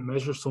you didn't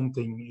measure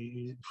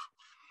something,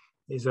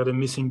 is that a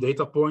missing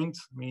data point?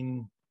 I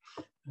mean,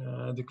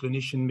 the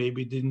clinician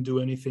maybe didn't do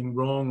anything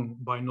wrong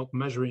by not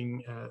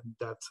measuring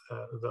that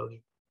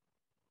value.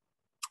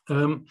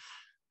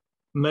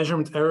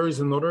 Measurement error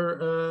is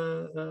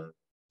another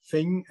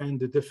thing, and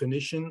the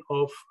definition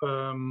of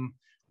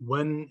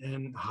when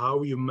and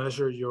how you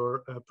measure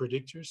your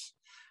predictors.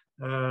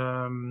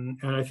 And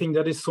I think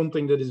that is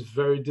something that is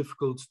very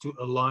difficult to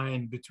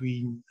align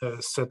between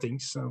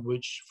settings,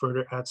 which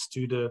further adds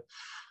to the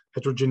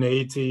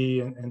heterogeneity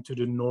and to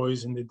the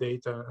noise in the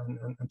data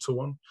and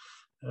so on.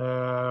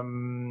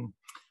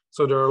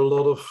 So there are a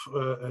lot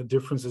of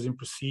differences in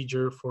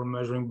procedure for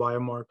measuring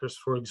biomarkers,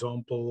 for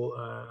example,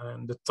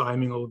 and the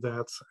timing of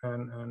that.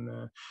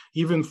 And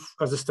even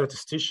as a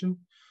statistician,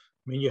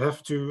 I mean, you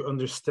have to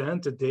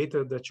understand the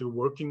data that you're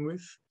working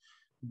with.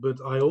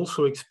 But I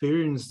also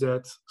experience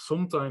that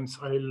sometimes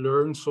I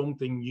learn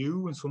something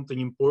new and something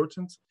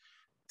important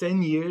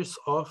 10 years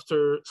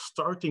after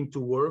starting to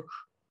work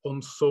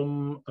on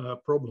some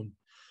problem.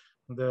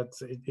 That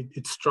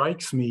it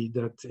strikes me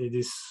that it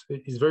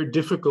is very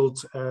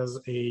difficult as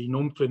a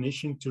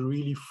non-clinician to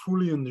really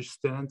fully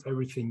understand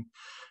everything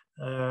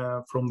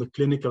from the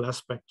clinical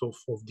aspect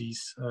of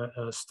these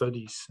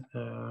studies.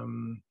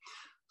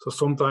 So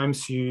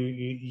sometimes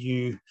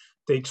you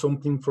take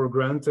something for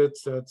granted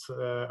that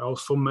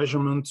some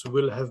measurements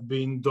will have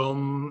been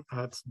done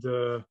at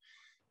the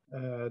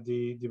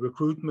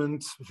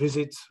recruitment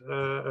visit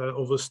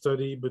of a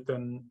study, but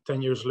then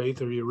 10 years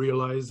later you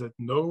realize that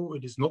no,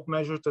 it is not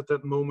measured at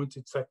that moment.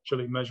 It's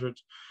actually measured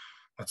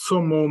at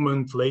some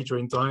moment later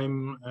in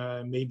time,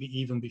 maybe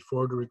even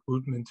before the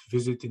recruitment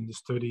visit in the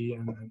study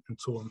and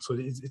so on. So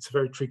it's a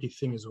very tricky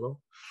thing as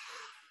well.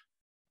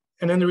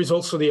 And then there is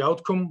also the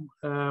outcome,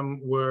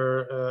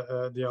 where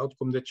the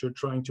outcome that you're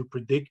trying to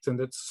predict, and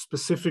that's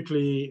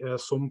specifically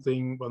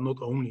something, well,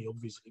 not only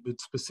obviously, but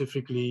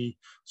specifically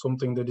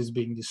something that is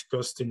being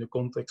discussed in the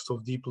context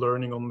of deep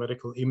learning on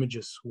medical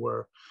images,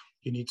 where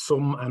you need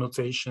some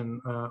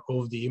annotation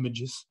of the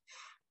images.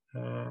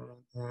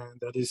 And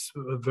that is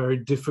very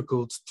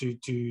difficult to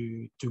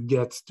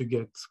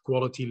get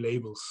quality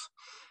labels.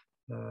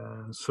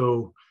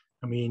 So,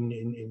 I mean,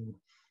 in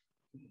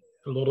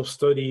a lot of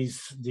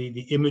studies,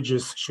 the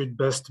images should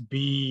best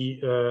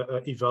be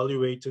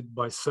evaluated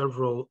by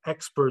several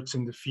experts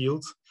in the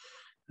field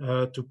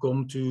to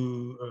come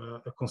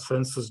to a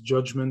consensus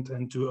judgment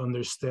and to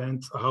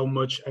understand how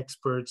much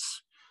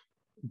experts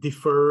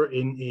differ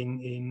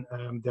in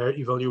their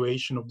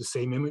evaluation of the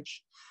same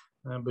image.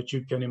 But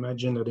you can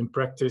imagine that in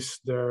practice,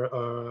 there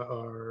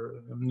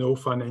are no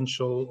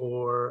financial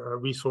or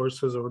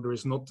resources, or there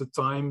is not the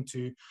time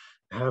to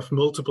have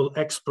multiple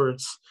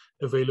experts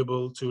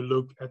available to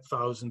look at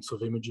thousands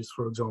of images,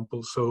 for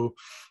example. So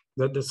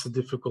that's a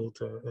difficult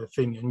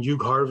thing. And Hugh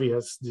Harvey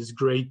has this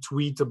great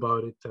tweet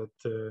about it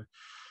that,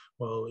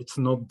 well, it's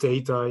not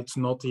data, it's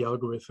not the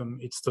algorithm,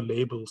 it's the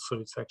label. So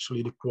it's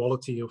actually the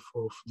quality of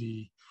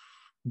the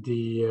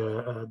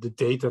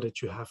data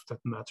that you have that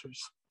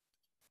matters.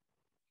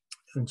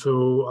 And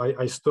so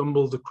I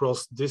stumbled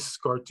across this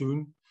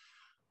cartoon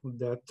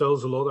that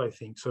tells a lot, I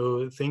think.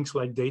 So things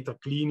like data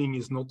cleaning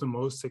is not the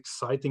most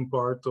exciting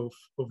part of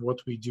what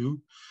we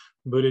do,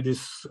 but it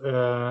is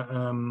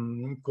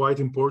quite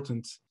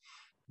important.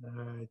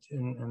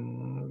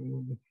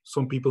 And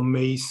some people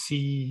may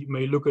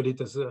look at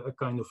it as a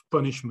kind of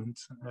punishment,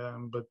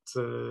 but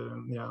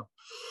yeah,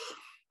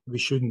 we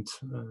shouldn't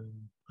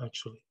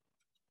actually.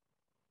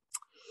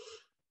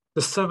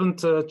 The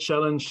seventh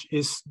challenge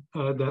is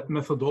that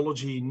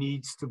methodology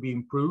needs to be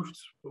improved.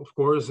 Of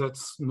course,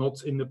 that's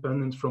not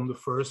independent from the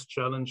first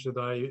challenge that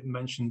I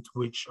mentioned,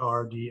 which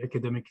are the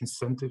academic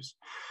incentives.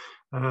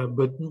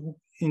 But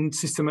in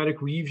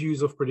systematic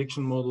reviews of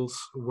prediction models,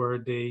 where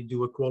they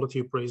do a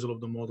quality appraisal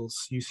of the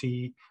models, you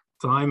see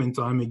time and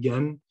time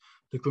again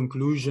the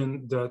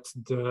conclusion that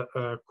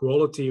the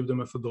quality of the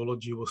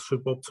methodology was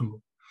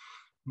suboptimal.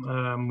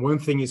 One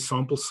thing is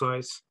sample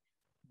size.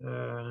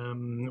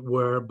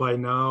 Where by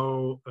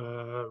now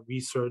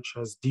research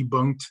has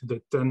debunked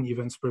the 10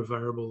 events per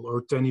variable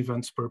or 10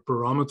 events per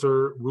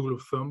parameter rule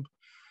of thumb.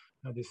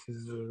 This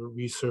is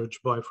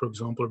research by, for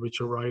example,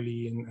 Richard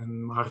Riley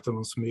and Maarten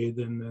van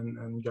Smeden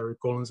and Gary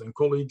Collins and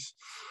colleagues.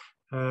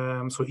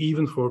 So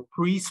even for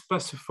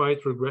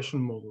pre-specified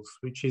regression models,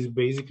 which is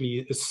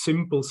basically a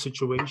simple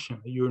situation,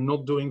 you're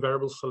not doing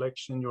variable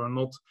selection, you're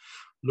not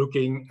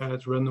looking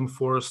at random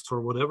forests or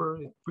whatever,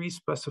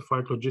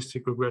 pre-specified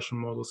logistic regression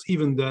models,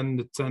 even then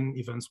the 10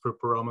 events per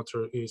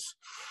parameter is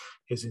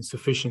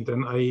insufficient.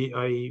 And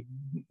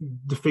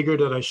the figure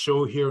that I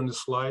show here on the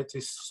slide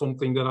is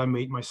something that I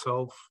made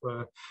myself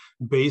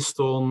based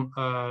on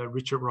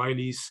Richard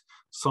Riley's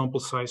sample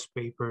size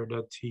paper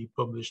that he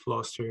published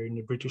last year in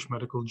the British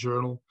Medical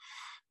Journal,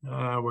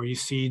 where you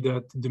see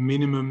that the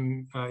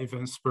minimum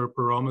events per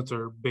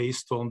parameter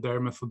based on their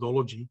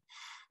methodology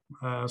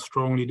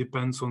strongly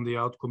depends on the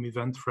outcome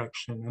event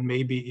fraction. And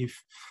maybe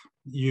if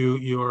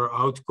your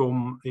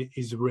outcome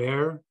is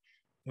rare,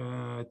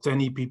 10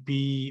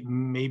 EPP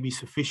may be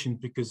sufficient,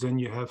 because then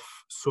you have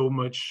so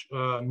much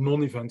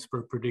non-events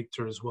per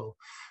predictor as well.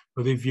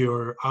 But if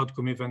your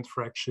outcome event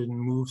fraction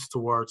moves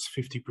towards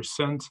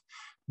 50%,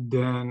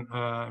 then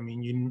I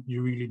mean,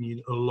 you really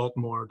need a lot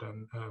more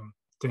than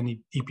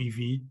 10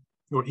 EPV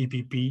or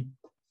EPP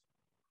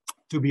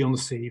to be on the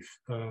safe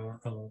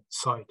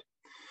side.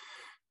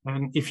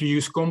 And if you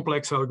use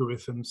complex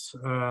algorithms,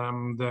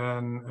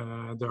 then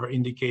there are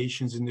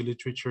indications in the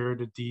literature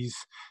that these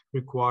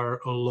require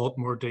a lot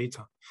more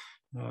data.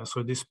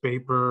 So this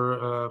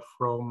paper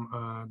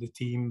from the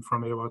team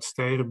from Ewout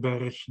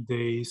Steyrenberg,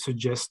 they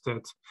suggest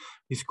that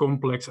these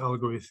complex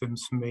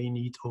algorithms may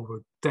need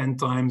over 10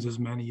 times as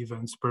many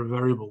events per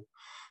variable.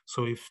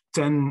 So if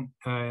 10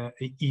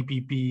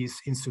 EPP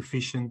is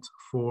insufficient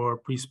for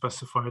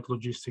pre-specified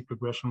logistic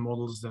regression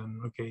models,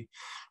 then okay,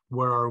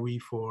 where are we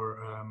for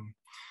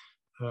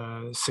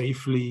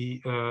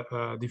safely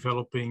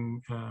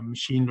developing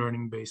machine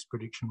learning-based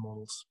prediction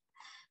models?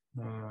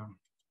 You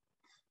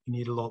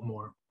need a lot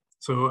more.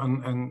 So,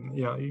 and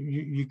yeah,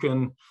 you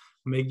can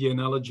make the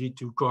analogy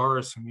to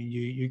cars. I mean,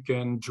 you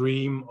can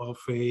dream of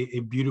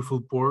a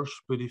beautiful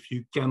Porsche, but if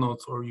you cannot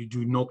or you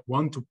do not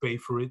want to pay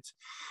for it,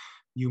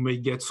 you may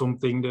get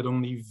something that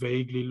only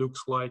vaguely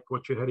looks like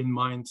what you had in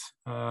mind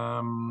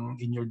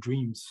in your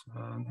dreams.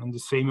 And the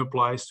same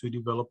applies to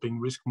developing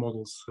risk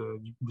models,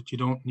 but you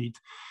don't need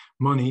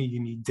money, you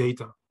need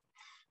data.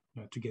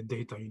 To get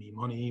data, you need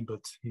money,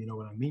 but you know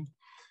what I mean.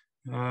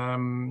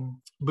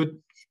 But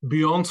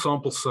beyond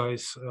sample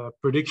size,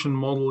 prediction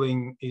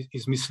modeling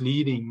is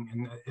misleading.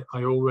 And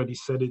I already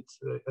said it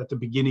at the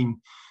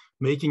beginning,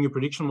 making a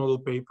prediction model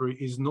paper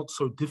is not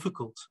so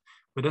difficult.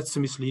 But that's the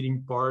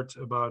misleading part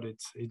about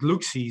it. It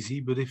looks easy,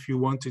 but if you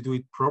want to do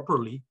it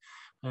properly,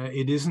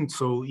 it isn't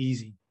so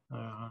easy.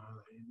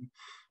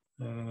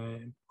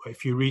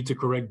 If you read the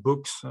correct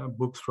books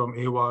from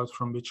Ewout,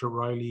 from Richard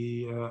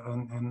Riley,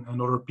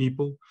 and other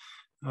people,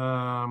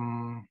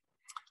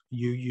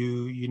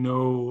 you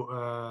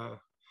know,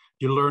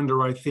 you learn the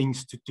right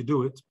things to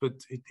do it, but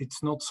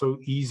it's not so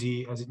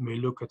easy as it may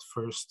look at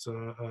first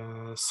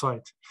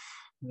sight.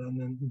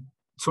 And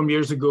some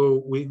years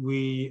ago,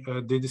 we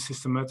did a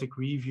systematic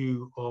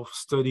review of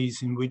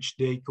studies in which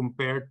they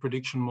compared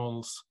prediction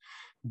models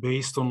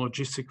based on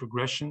logistic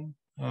regression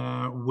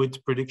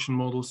with prediction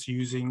models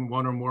using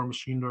one or more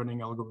machine learning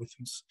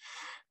algorithms.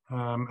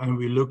 And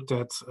we looked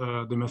at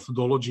the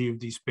methodology of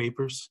these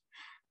papers.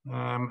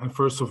 And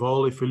first of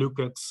all, if we look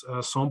at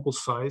sample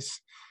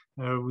size,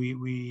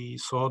 we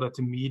saw that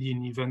the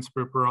median events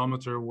per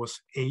parameter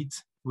was 8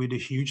 with a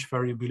huge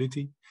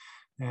variability.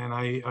 And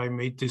I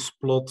made this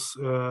plot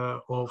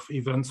of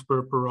events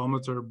per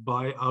parameter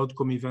by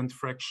outcome event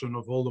fraction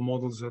of all the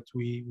models that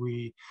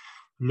we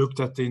looked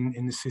at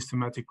in the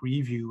systematic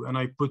review. And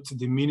I put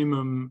the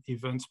minimum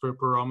events per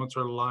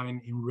parameter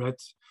line in red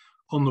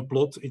on the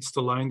plot. It's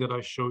the line that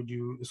I showed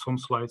you some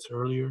slides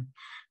earlier.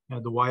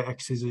 The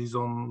y-axis is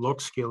on log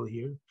scale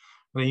here.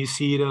 And you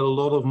see that a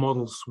lot of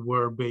models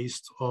were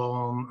based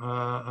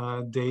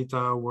on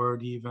data where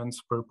the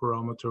events per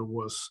parameter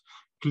was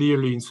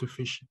clearly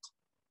insufficient.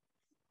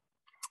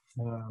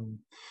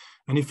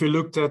 And if you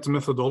looked at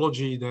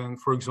methodology, then,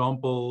 for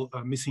example,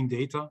 missing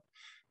data,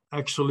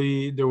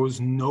 actually, there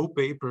was no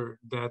paper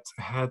that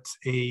had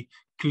a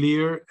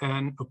clear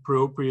and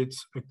appropriate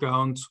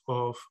account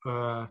of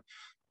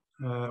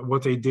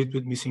what they did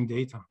with missing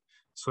data.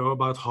 So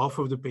about half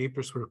of the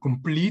papers were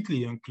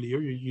completely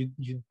unclear.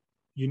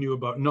 You knew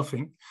about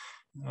nothing,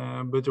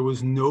 but there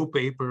was no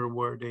paper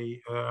where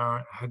they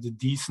had a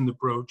decent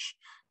approach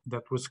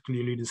that was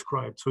clearly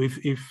described. So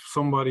if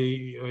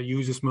somebody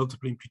uses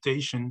multiple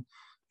imputation,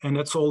 and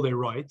that's all they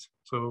write,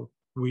 so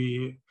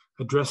we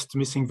addressed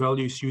missing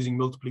values using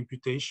multiple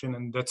imputation,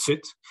 and that's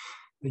it.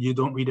 You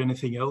don't read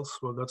anything else.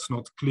 Well, that's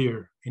not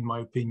clear, in my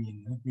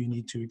opinion. You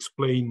need to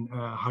explain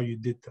how you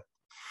did that.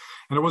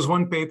 And there was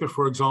one paper,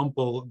 for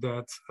example,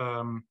 that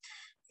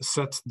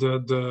set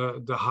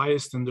the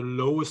highest and the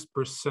lowest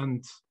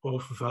percent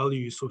of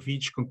values of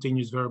each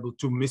continuous variable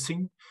to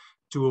missing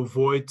to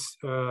avoid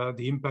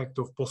the impact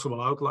of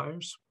possible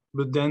outliers.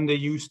 But then they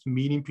used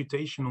mean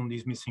imputation on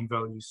these missing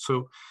values.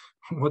 So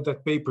what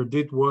that paper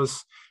did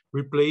was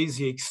replace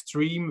the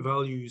extreme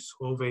values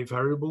of a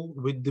variable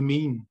with the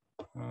mean.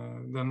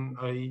 Then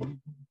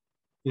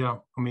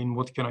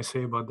what can I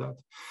say about that?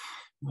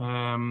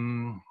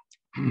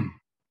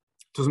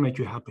 Doesn't make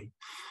you happy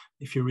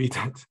if you read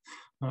that.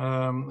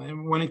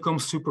 When it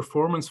comes to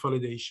performance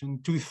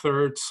validation,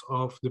 2/3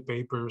 of the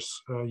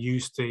papers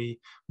used a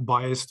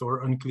biased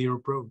or unclear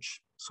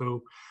approach.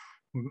 So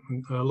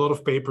a lot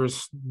of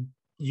papers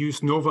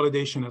use no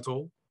validation at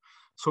all.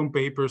 Some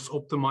papers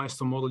optimized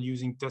the model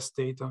using test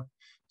data.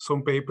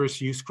 Some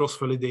papers use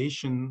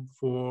cross-validation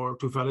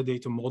to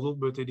validate a model,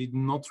 but they did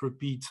not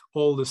repeat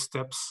all the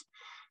steps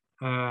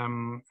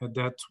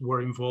that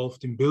were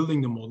involved in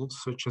building the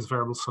models, such as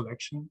variable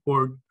selection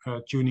or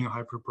tuning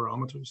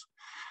hyperparameters.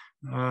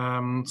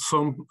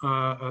 Some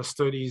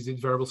studies did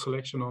variable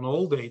selection on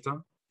all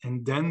data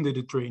and then did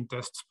a train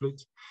test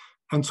split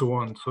and so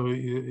on. So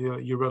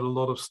you read a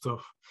lot of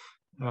stuff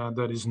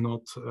that is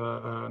not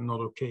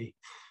okay.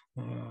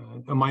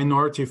 A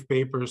minority of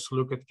papers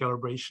look at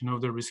calibration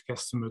of the risk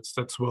estimates.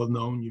 That's well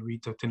known. You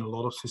read that in a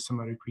lot of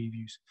systematic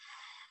reviews.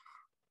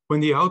 When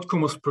the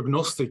outcome was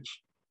prognostic,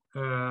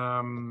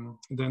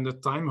 then the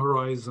time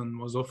horizon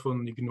was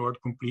often ignored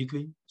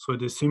completely. So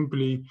they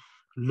simply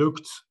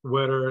looked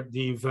whether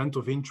the event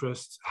of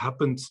interest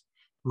happened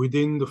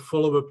within the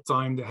follow-up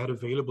time they had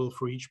available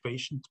for each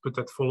patient, but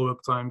that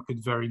follow-up time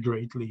could vary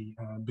greatly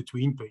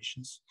between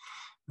patients.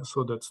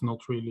 So that's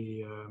not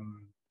really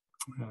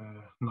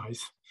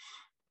nice.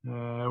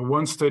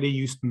 One study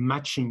used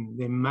matching.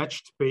 They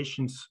matched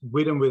patients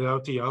with and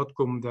without the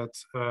outcome that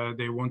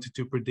they wanted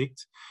to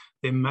predict.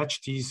 They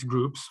matched these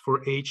groups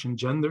for age and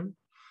gender,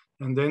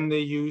 and then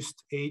they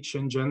used age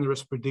and gender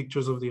as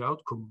predictors of the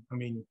outcome. I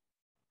mean,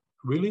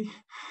 really?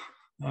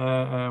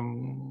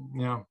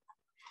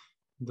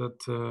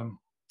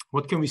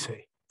 What can we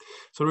say?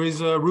 So there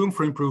is room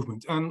for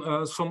improvement, and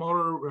some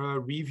other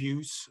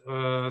reviews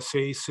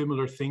say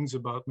similar things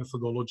about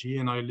methodology,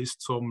 and I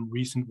list some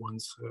recent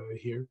ones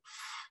here.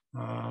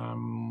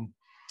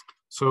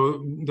 So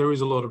there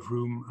is a lot of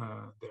room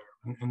there.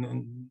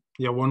 And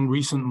one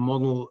recent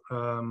model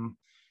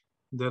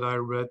that I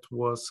read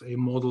was a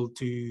model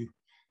to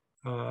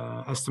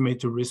estimate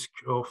the risk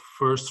of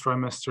first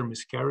trimester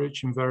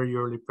miscarriage in very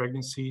early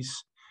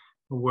pregnancies,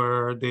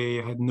 where they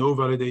had no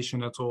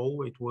validation at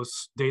all. It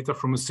was data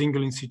from a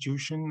single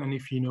institution, and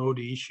if you know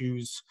the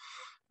issues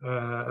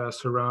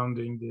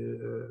surrounding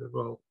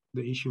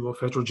the issue of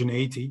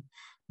heterogeneity,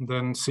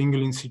 then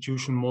single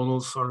institution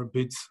models are a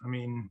bit,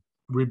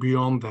 we're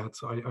beyond that,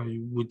 I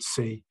would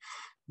say,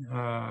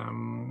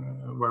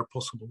 where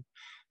possible.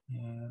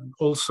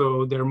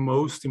 Also, their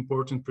most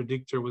important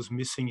predictor was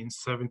missing in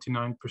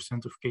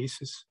 79% of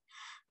cases,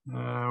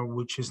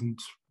 which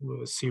isn't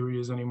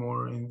serious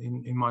anymore,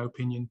 in my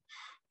opinion.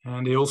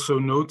 And they also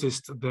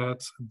noticed that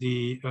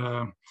the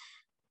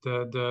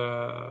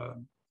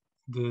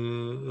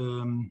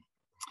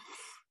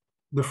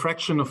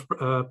fraction of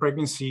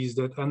pregnancies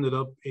that ended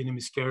up in a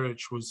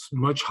miscarriage was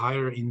much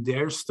higher in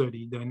their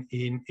study than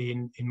in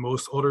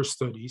most other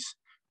studies,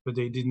 but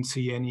they didn't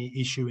see any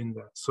issue in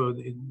that. So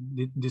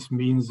this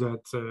means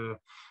that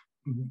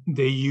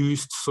they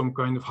used some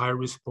kind of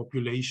high-risk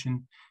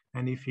population,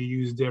 and if you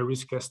use their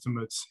risk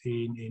estimates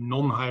in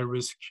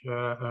non-high-risk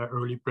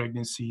early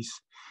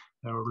pregnancies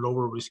or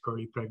lower-risk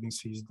early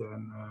pregnancies,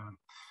 then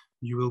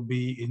you will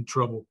be in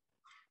trouble.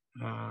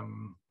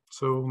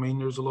 So,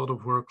 there's a lot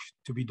of work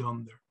to be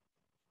done there.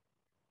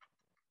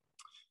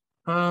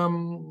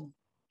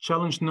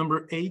 Challenge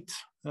number 8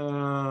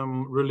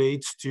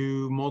 relates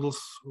to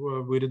models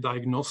with a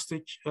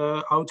diagnostic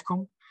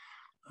outcome.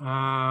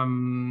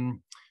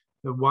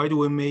 Why do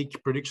we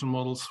make prediction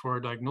models for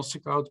a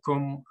diagnostic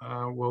outcome?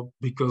 Well,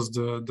 because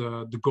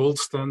the gold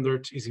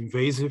standard is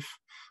invasive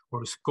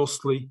or is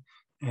costly,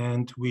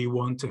 and we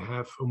want to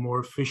have a more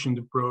efficient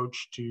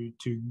approach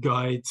to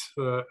guide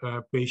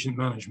patient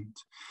management.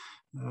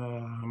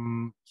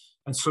 And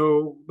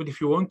so, but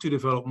if you want to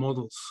develop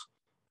models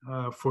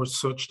for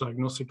such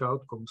diagnostic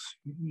outcomes,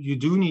 you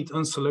do need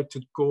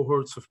unselected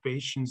cohorts of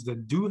patients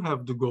that do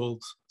have the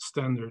gold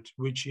standard,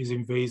 which is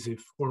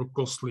invasive or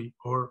costly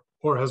or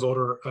has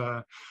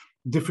other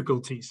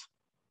difficulties.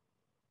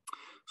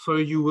 So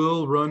you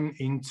will run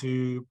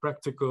into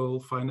practical,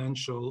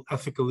 financial,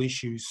 ethical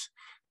issues,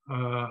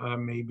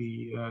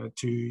 maybe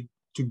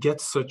to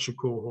get such a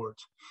cohort.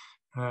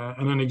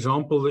 And an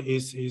example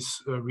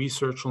is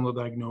research on the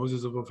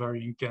diagnosis of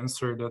ovarian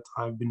cancer that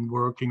I've been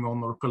working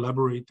on or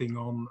collaborating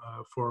on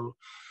for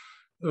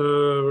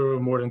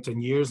more than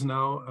 10 years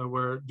now,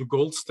 where the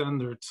gold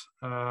standard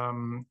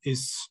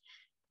is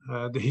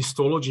the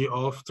histology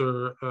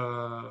after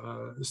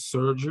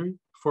surgery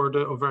for the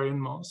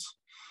ovarian mass.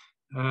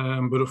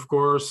 But of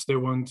course,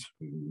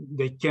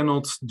 they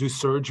cannot do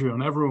surgery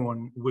on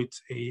everyone with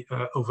a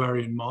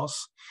ovarian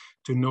mass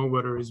to know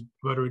whether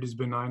it is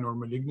benign or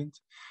malignant.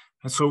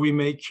 And so we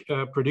make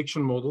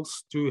prediction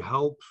models to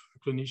help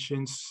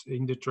clinicians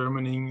in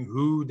determining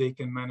who they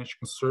can manage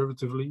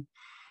conservatively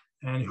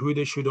and who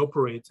they should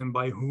operate and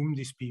by whom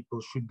these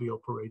people should be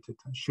operated.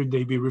 Should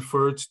they be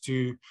referred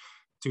to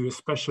a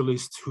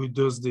specialist who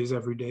does this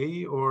every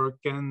day, or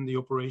can the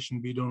operation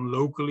be done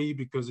locally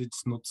because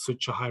it's not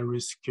such a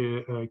high-risk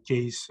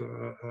case,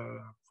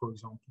 for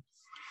example?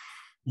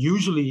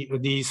 Usually,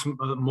 these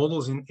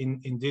models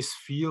in this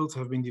field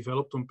have been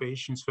developed on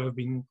patients who have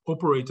been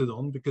operated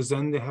on, because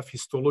then they have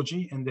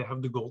histology and they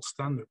have the gold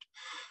standard.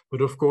 But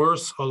of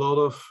course, a lot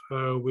of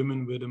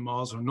women with a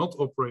mass are not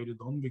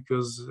operated on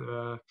because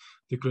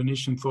the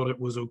clinician thought it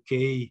was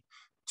okay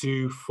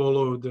to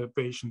follow the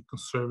patient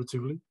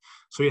conservatively.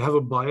 So you have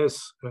a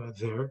bias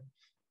there.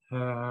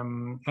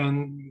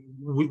 And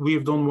we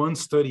have done one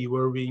study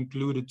where we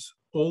included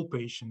all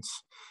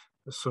patients.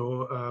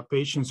 So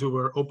patients who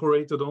were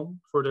operated on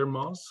for their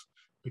mass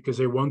because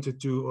they wanted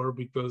to or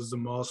because the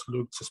mass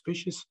looked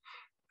suspicious,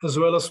 as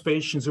well as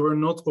patients who were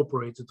not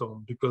operated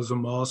on because the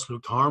mass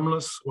looked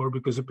harmless or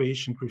because a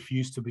patient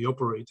refused to be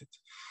operated.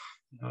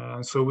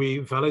 So we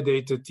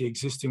validated the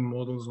existing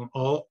models on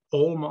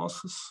all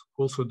masses,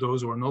 also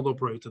those who are not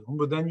operated on.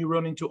 But then you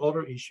run into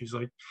other issues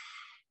like,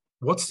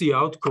 what's the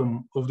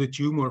outcome of the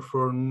tumor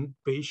for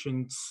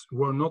patients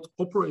who are not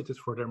operated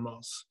for their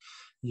mass?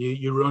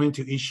 You run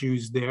into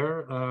issues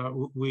there.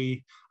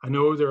 I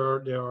know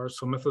there are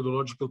some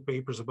methodological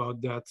papers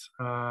about that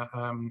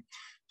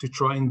to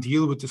try and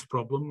deal with this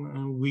problem.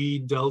 And we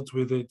dealt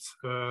with it,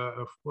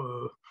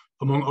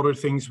 among other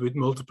things, with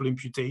multiple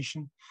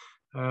imputation.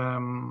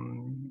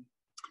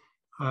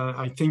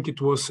 I think it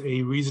was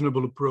a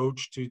reasonable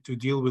approach to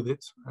deal with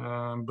it,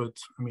 but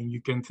I mean, you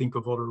can think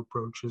of other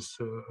approaches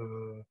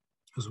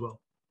as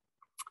well.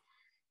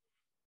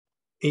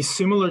 A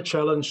similar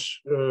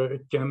challenge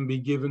can be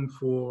given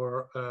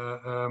for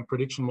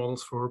prediction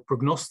models for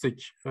prognostic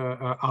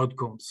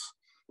outcomes,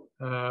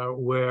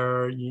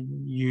 where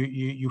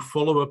you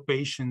follow up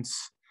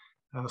patients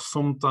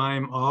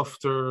sometime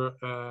after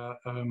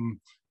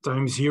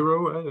time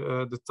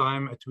zero, the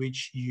time at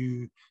which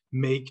you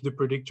make the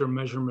predictor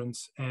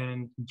measurements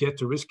and get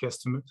the risk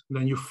estimate.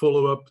 Then you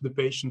follow up the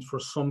patient for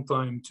some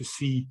time to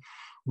see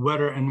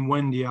whether and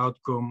when the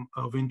outcome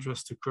of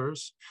interest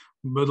occurs.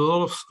 But a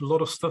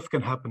lot of stuff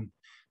can happen.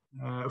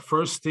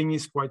 First thing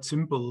is quite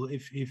simple.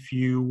 If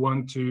you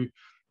want to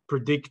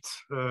predict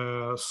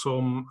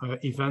some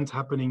event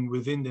happening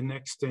within the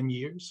next 10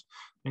 years,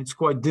 it's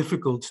quite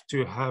difficult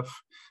to have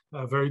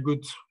a very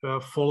good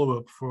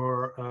follow-up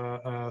for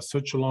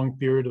such a long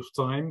period of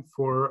time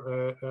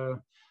for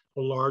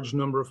a large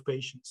number of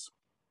patients.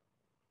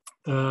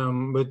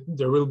 But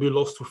there will be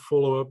lots to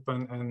follow up,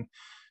 and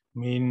I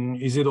mean,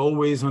 is it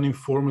always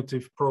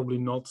uninformative? Probably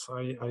not.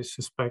 I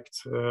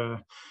suspect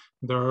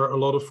there are a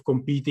lot of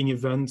competing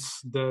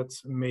events that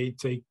may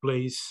take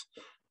place,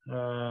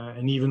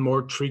 and even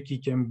more tricky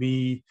can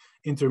be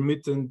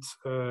intermittent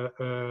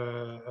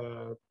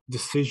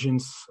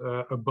decisions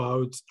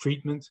about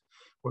treatment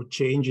or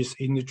changes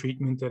in the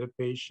treatment that a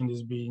patient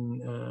is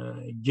being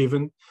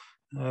given.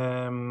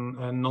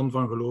 And Non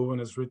van Geloven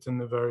has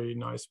written a very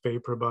nice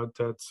paper about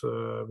that,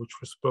 which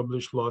was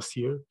published last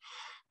year.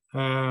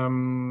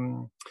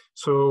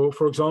 So,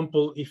 for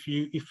example, if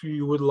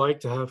you would like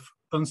to have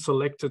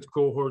unselected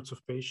cohorts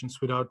of patients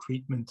without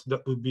treatment,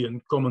 that would be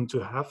uncommon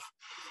to have,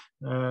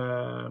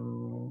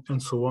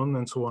 and so on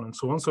and so on and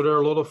so on. So there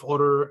are a lot of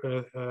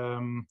other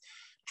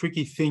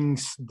tricky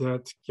things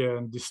that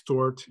can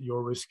distort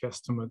your risk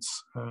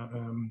estimates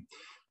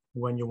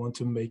when you want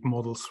to make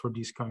models for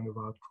these kind of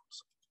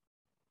outcomes.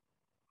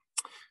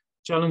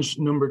 Challenge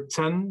number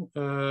 10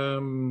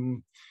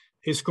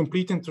 is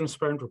complete and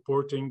transparent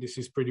reporting. This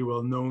is pretty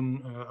well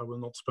known. I will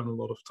not spend a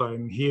lot of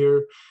time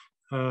here.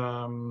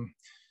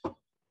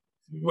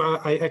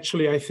 Well, I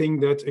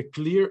think that a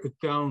clear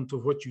account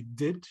of what you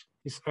did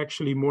is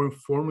actually more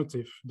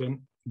informative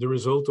than the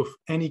result of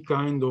any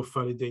kind of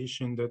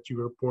validation that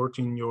you report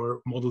in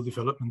your model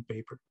development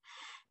paper.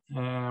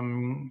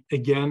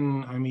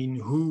 Again, I mean,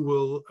 who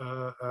will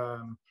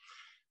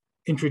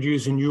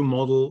introduce a new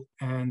model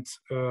and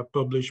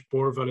publish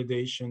poor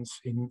validations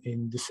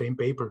in the same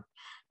paper?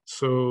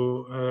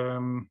 So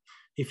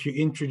if you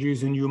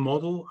introduce a new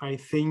model, I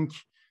think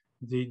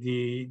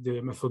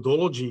the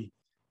methodology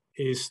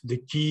is the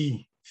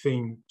key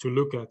thing to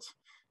look at.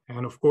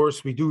 And of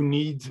course, we do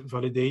need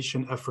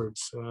validation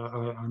efforts.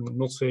 I'm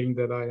not saying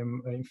that I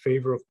am in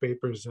favor of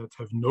papers that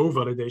have no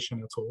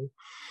validation at all.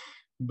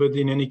 But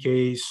in any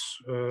case,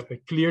 a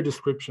clear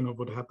description of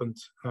what happened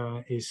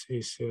is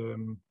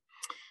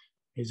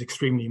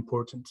extremely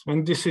important.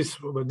 And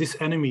this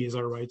enemy, as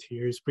I write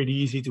here, is pretty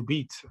easy to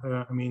beat.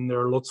 I mean, there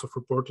are lots of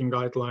reporting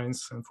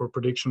guidelines, and for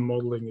prediction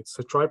modeling, it's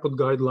a tripod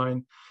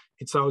guideline.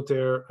 It's out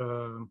there,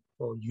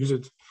 or use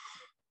it.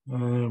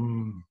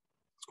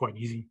 It's quite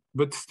easy,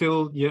 but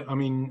still, yeah, I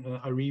mean,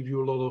 I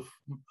review a lot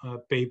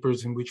of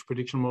papers in which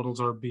prediction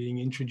models are being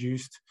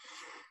introduced,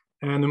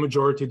 and the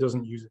majority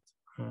doesn't use it.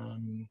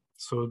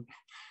 So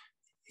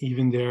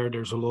even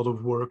there's a lot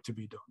of work to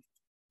be done.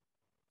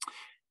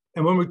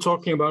 And when we're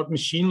talking about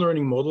machine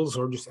learning models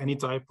or just any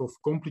type of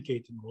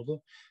complicated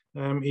model,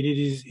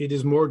 it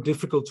is more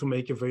difficult to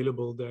make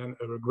available than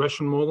a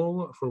regression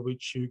model, for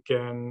which you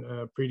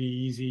can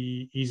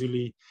pretty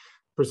easily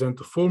present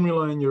the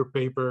formula in your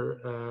paper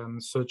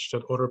such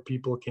that other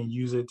people can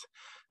use it.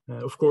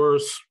 Of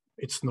course,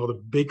 it's not a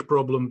big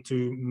problem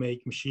to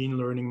make machine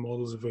learning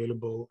models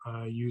available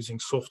using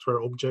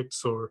software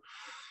objects or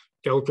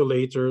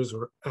calculators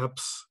or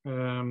apps.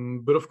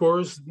 But of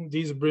course,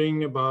 these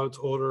bring about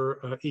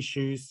other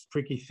issues,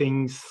 tricky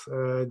things.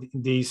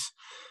 These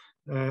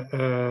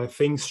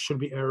things should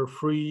be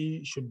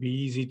error-free, should be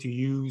easy to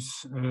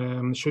use,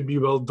 should be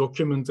well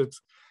documented.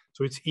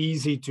 So it's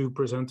easy to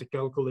present a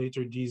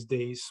calculator these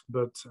days,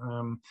 but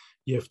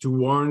you have to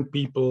warn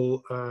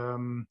people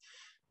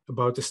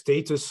about the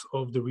status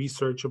of the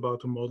research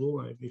about the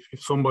model.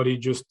 If somebody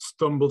just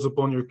stumbles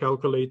upon your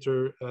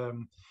calculator,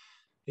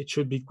 it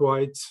should be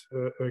quite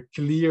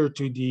clear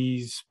to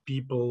these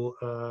people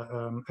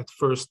at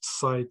first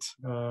sight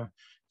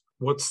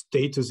what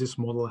status this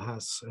model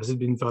has. Has it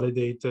been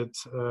validated?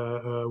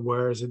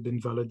 Where has it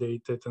been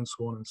validated? And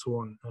so on and so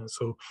on.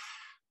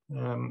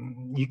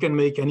 You can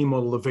make any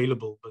model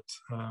available, but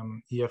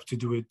you have to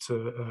do it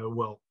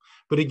well.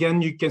 But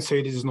again, you can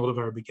say this is not a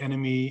very big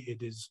enemy.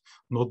 It is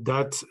not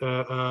that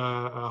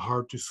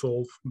hard to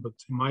solve. But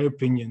in my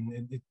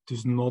opinion, it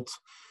does not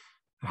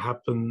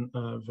happen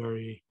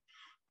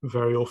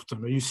very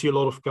often. You see a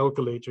lot of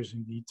calculators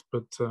indeed,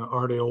 but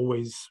are they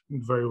always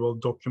very well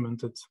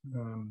documented?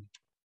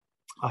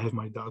 I have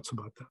my doubts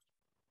about that.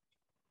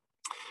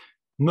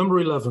 Number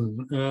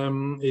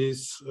 11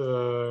 is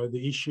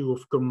the issue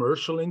of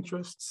commercial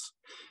interests.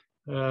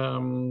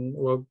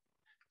 Well,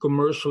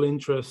 commercial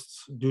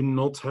interests do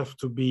not have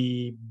to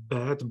be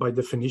bad by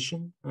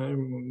definition.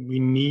 We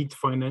need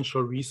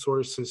financial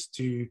resources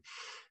to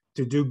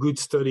do good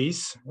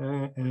studies,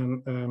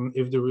 and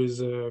if there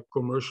is a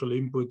commercial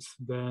input,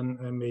 then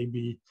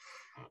maybe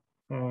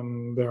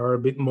there are a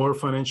bit more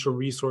financial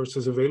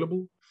resources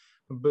available.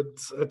 But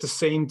at the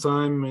same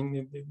time,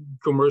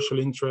 commercial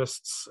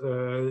interests,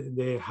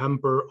 they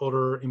hamper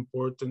other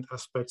important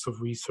aspects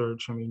of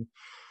research. I mean,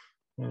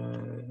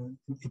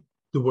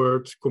 the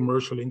word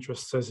commercial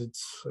interest says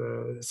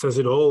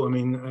it all. I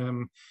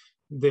mean,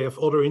 they have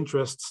other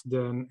interests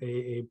than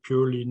a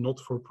purely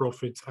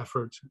not-for-profit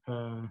effort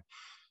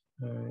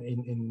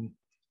in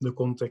the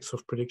context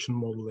of prediction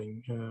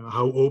modeling.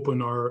 How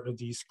open are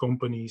these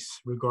companies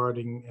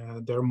regarding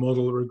their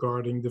model,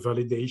 regarding the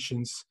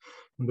validations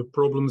and the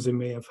problems they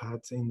may have had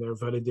in their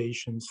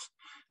validations?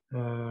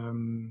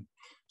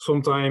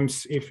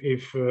 Sometimes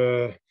if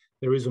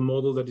there is a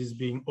model that is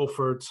being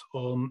offered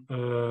on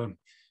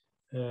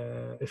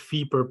a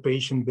fee per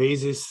patient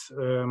basis,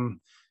 and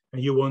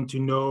you want to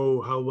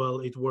know how well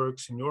it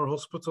works in your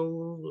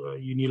hospital,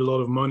 you need a lot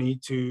of money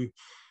to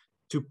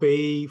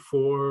pay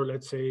for,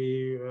 let's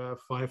say,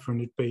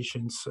 500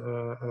 patients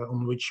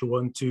on which you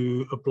want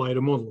to apply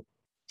the model,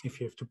 if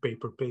you have to pay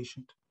per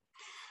patient.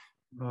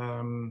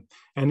 And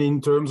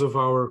in terms of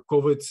our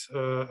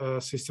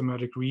COVID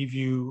systematic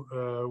review,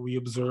 we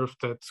observed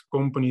that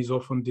companies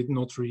often did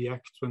not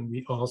react when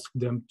we asked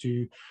them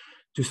to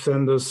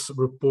send us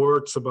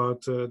reports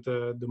about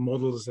the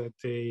models that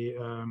they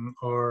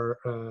are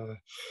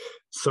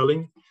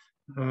selling.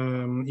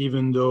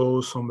 Even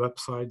though some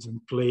websites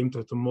claimed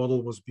that the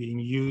model was being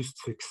used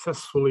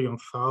successfully on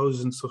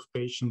thousands of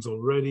patients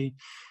already.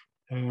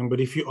 But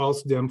if you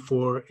ask them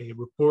for a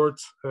report,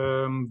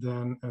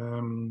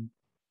 then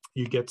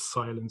you get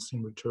silence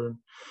in return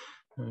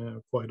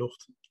quite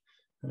often.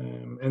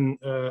 And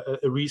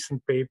a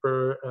recent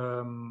paper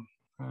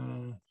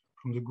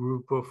from the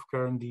group of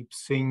Karandeep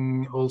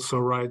Singh also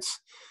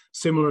writes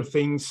similar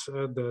things,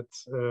 that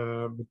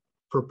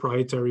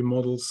proprietary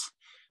models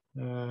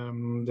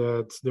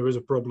that there is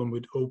a problem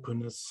with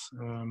openness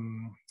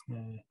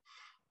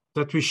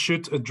that we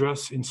should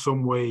address in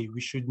some way.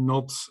 We should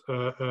not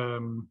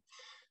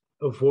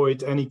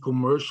avoid any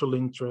commercial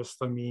interest.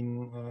 I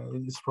mean,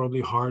 it's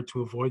probably hard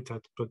to avoid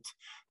that, but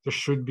there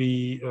should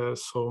be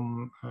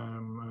some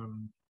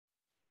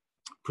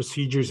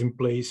procedures in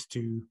place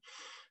to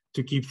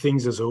keep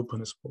things as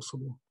open as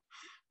possible.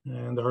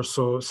 And there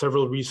are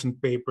several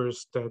recent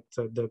papers that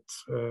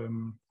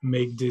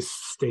make this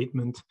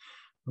statement,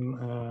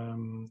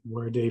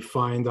 where they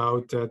find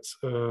out that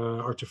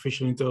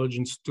artificial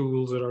intelligence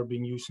tools that are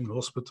being used in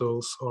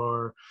hospitals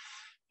are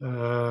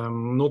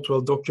not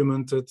well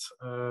documented,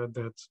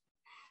 that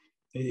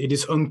it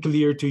is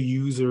unclear to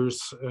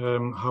users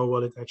how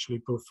well it actually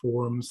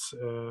performs,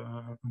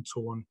 and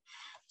so on.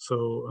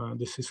 So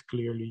this is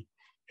clearly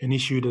an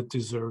issue that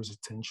deserves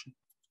attention.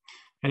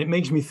 And it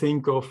makes me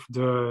think of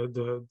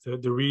the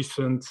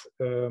recent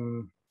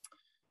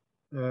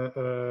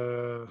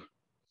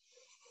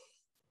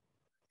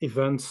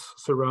events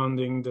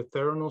surrounding the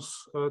Theranos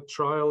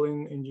trial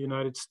in the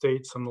United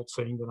States. I'm not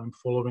saying that I'm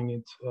following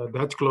it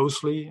that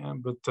closely,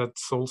 but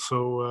that's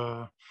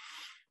also,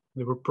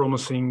 they were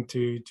promising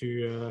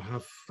to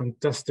have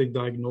fantastic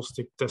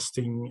diagnostic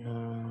testing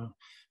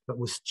that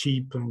was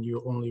cheap, and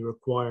you only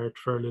required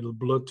very little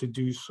blood to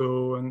do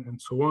so,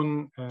 and so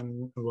on.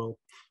 And well,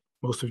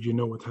 most of you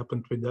know what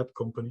happened with that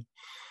company.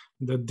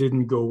 That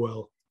didn't go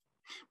well.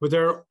 But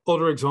there are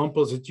other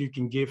examples that you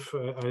can give.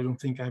 I don't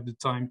think I have the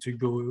time to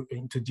go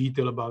into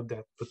detail about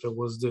that, but there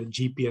was the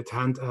GP at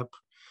Hand app,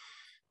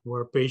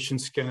 where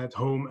patients can at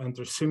home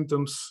enter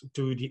symptoms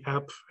to the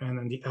app, and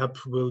then the app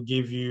will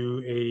give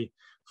you a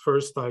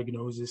first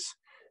diagnosis.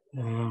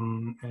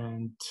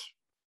 And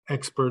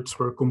experts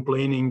were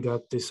complaining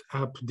that this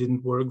app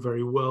didn't work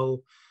very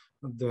well,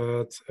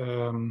 that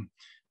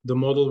the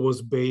model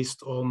was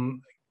based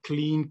on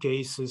clean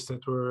cases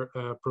that were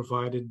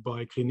provided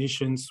by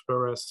clinicians,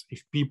 whereas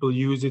if people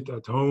use it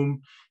at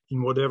home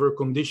in whatever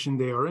condition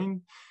they are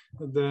in,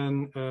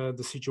 then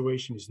the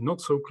situation is not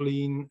so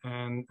clean,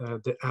 and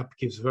the app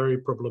gives very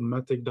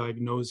problematic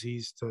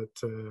diagnoses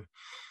that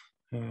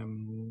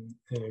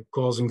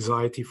cause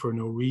anxiety for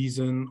no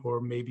reason,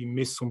 or maybe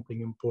miss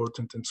something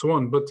important, and so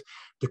on. But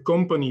the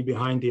company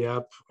behind the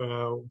app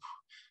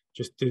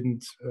just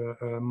didn't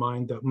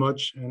mind that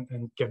much,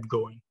 and kept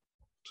going.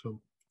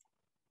 So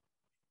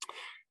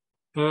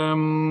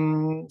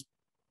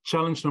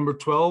challenge number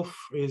 12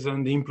 is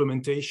on the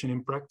implementation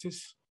in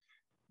practice.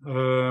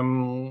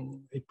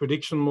 A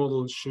prediction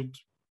model should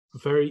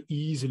very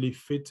easily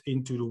fit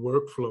into the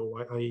workflow.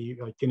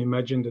 I can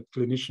imagine that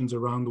clinicians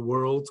around the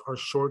world are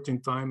short in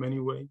time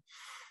anyway.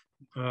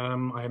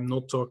 I am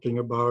not talking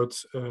about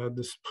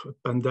this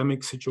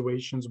pandemic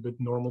situations, but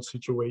normal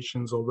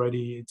situations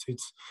already.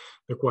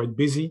 They're quite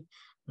busy.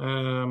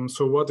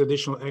 So what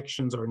additional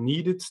actions are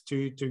needed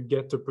to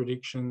get the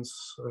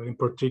predictions? In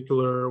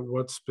particular,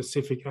 what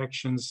specific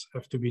actions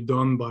have to be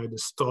done by the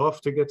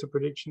staff to get the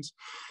predictions?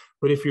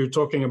 But if you're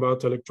talking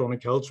about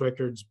electronic health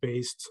records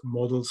based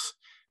models,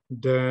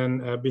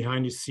 then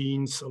behind the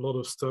scenes, a lot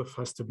of stuff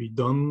has to be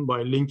done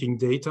by linking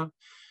data.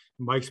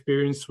 My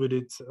experience with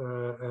it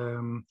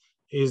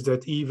is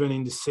that even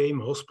in the same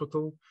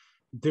hospital,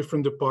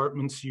 different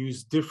departments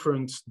use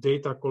different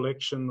data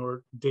collection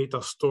or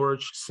data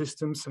storage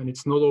systems, and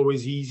it's not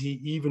always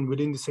easy, even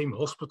within the same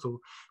hospital,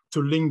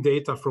 to link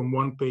data from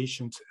one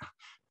patient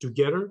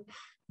together.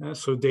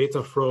 So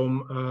data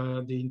from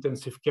the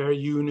intensive care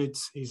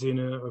units is in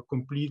a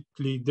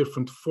completely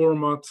different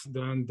format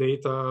than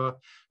data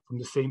from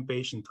the same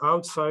patient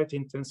outside the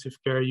intensive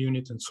care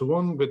unit, and so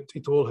on, but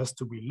it all has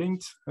to be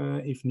linked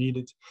if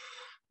needed.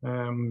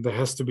 There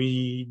has to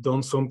be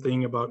done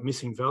something about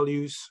missing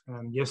values.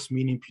 Yes,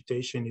 mean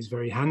imputation is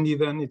very handy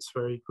then, it's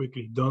very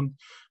quickly done,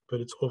 but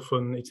it's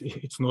often,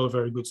 it's not a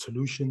very good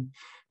solution.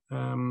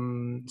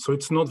 So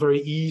it's not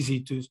very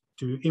easy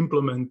to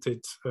implement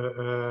it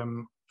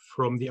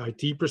from the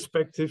IT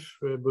perspective,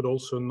 but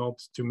also not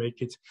to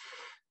make it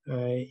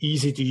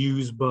easy to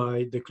use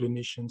by the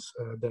clinicians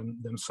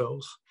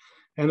themselves.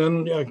 And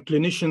then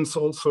clinicians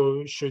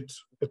also should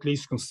at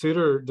least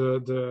consider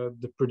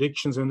the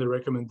predictions and the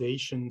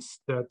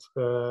recommendations that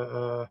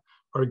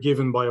are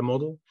given by a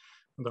model.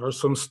 And there are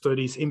some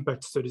studies,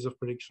 impact studies of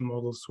prediction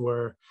models,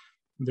 where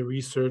the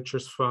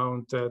researchers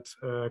found that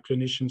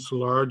clinicians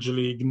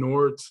largely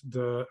ignored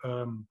the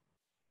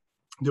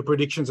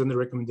predictions and the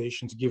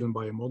recommendations given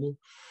by a model.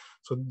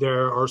 So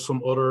there are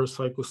some other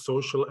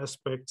psychosocial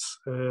aspects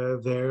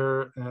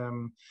there.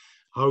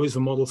 How is a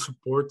model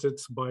supported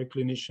by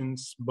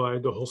clinicians, by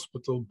the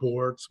hospital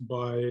boards,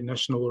 by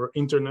national or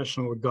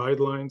international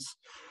guidelines?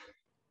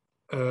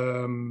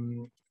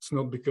 It's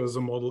not because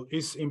a model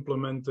is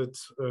implemented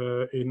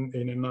in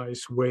a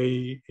nice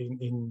way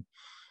in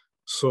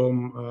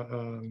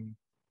some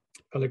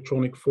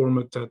electronic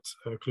format that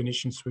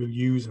clinicians will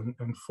use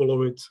and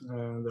follow it.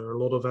 There are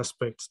a lot of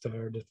aspects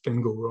there that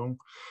can go wrong.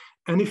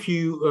 And if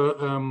you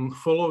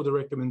follow the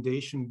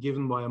recommendation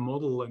given by a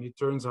model and it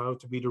turns out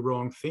to be the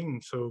wrong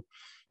thing, so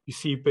you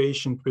see a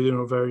patient with an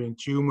ovarian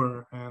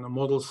tumor and a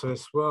model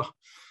says, well,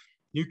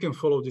 you can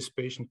follow this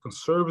patient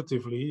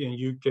conservatively and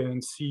you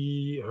can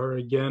see her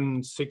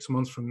again 6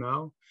 months from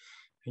now.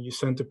 And you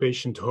send the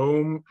patient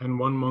home, and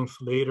 1 month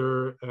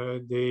later,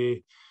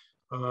 they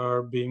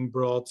are being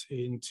brought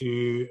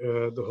into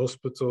the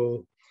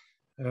hospital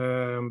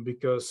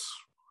because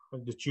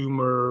the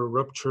tumor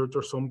ruptured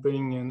or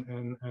something,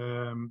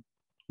 and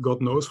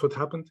God knows what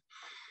happened.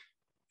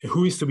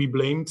 Who is to be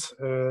blamed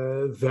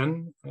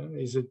then?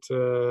 Is it,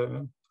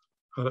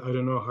 I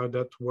don't know how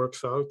that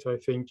works out. I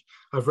think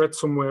I've read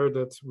somewhere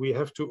that we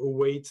have to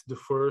await the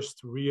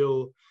first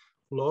real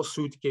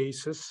lawsuit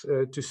cases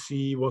to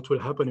see what will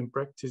happen in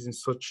practice in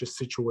such a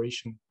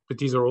situation. But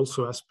these are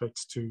also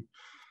aspects to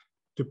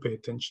pay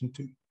attention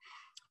to.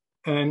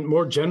 And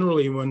more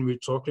generally, when we're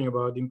talking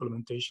about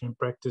implementation in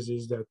practice,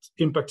 is that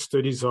impact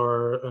studies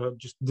are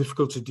just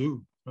difficult to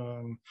do.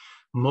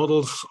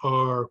 Models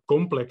are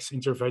complex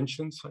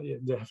interventions.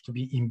 They have to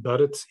be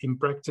embedded in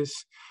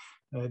practice.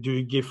 Do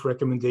you give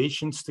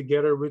recommendations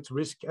together with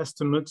risk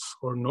estimates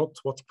or not?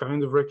 What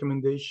kind of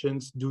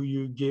recommendations do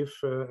you give,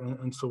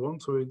 and so on?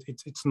 So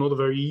it's not a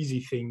very easy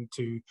thing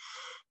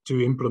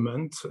to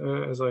implement,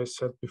 as I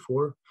said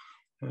before.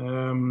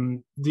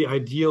 The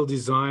ideal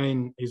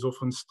design is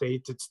often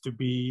stated to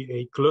be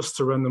a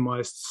cluster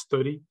randomized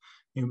study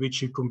in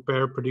which you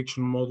compare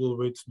prediction model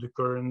with the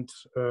current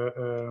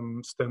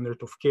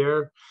standard of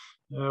care.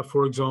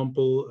 For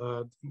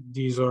example,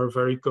 these are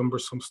very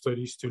cumbersome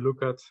studies to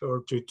look at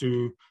or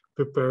to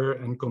prepare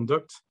and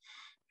conduct.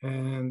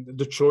 And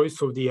the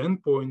choice of the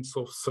endpoints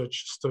of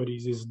such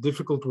studies is a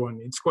difficult one.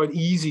 It's quite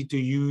easy to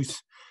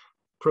use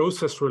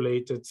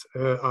process-related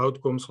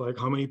outcomes, like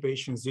how many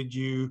patients did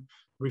you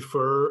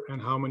refer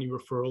and how many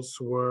referrals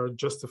were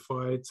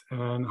justified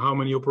and how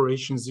many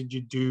operations did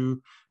you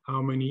do, how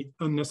many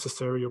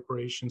unnecessary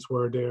operations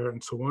were there,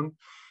 and so on.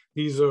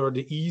 These are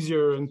the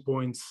easier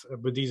endpoints,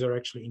 but these are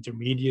actually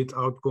intermediate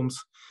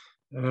outcomes.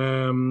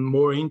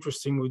 More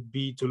interesting would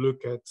be to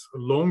look at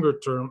longer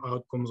term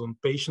outcomes on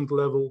patient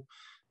level,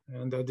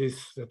 and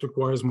that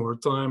requires more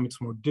time. It's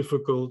more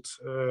difficult.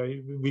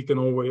 We can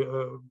always,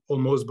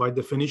 almost by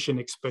definition,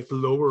 expect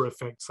lower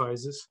effect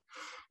sizes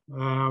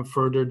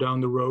further down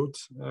the road.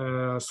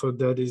 So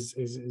that is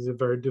a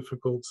very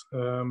difficult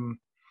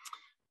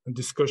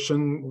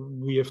discussion.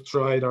 We have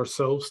tried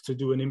ourselves to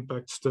do an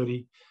impact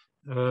study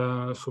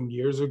some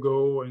years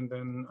ago, and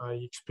then I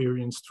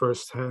experienced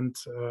firsthand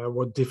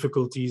what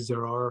difficulties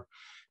there are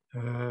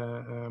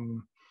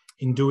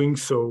in doing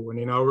so. And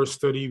in our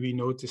study, we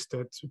noticed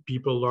that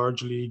people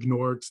largely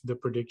ignored the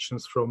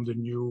predictions from the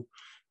new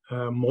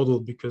model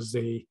because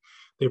they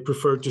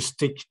prefer to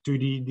stick to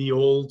the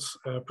old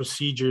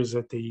procedures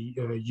that they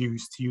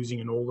used using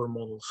an older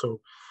model.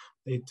 So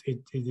it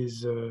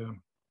is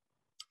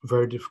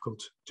very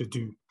difficult to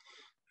do.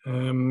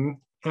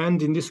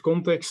 And in this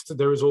context,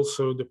 there is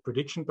also the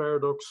prediction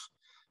paradox.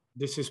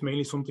 This is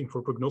mainly something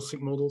for prognostic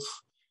models,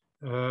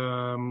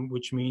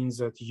 which means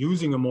that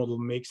using a model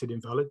makes it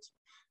invalid.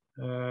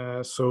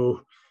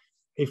 So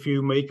if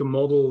you make a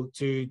model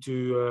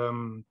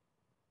to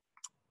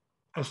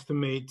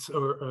estimate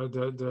or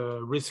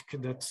the risk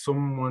that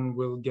someone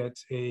will get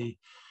a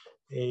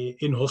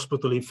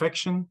in-hospital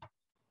infection,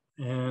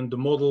 and the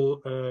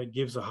model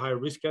gives a high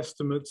risk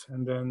estimate,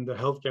 and then the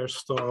healthcare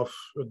staff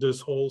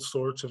does all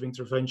sorts of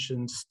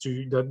interventions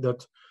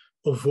that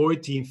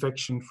avoid the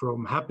infection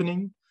from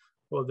happening,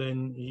 well,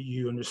 then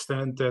you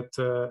understand that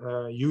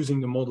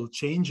using the model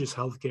changes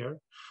healthcare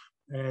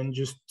and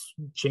just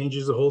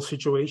changes the whole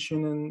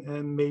situation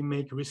and may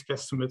make risk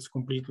estimates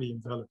completely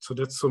invalid. So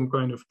that's some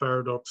kind of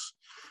paradox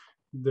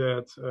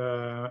that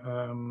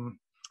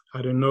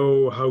I don't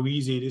know how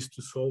easy it is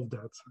to solve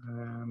that.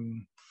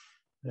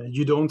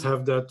 You don't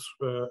have that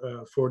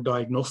for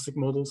diagnostic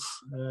models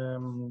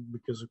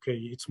because, okay,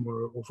 it's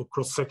more of a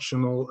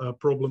cross-sectional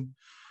problem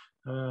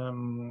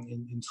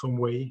in some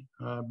way,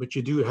 but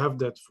you do have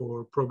that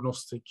for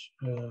prognostic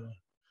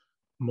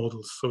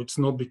models. So it's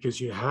not because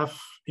you have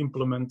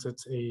implemented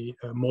a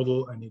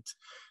model and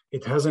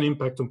it has an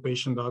impact on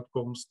patient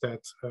outcomes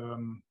that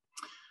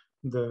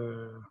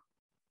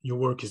your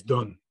work is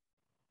done.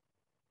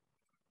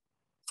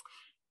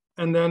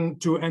 And then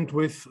to end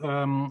with,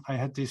 I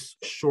had this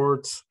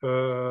short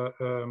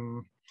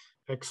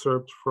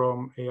excerpt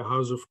from a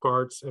House of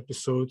Cards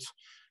episode.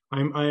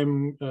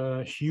 I'm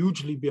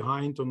hugely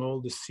behind on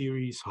all the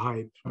series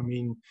hype. I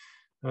mean,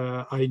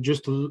 I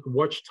just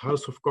watched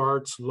House of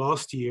Cards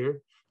last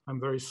year. I'm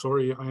very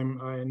sorry.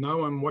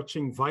 Now I'm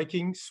watching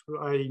Vikings.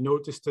 I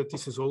noticed that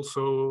this is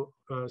also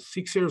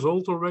 6 years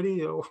old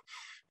already.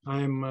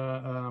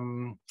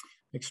 I'm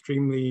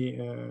extremely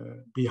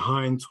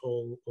behind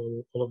all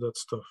of that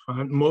stuff.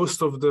 And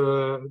most of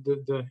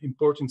the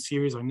important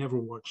series I never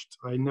watched.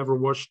 I never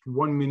watched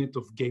 1 minute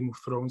of Game of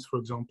Thrones, for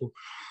example.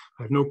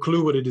 I have no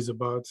clue what it is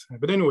about.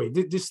 But anyway,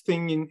 this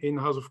thing in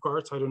House of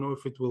Cards, I don't know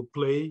if it will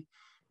play,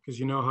 because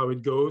you know how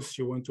it goes.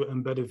 You want to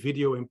embed a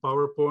video in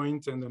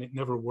PowerPoint and then it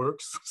never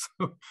works.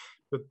 So,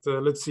 but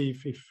let's see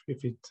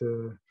if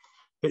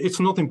it's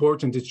not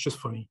important, it's just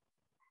funny.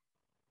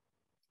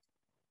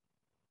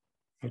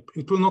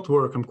 It will not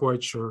work, I'm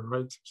quite sure,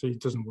 right? So it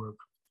doesn't work.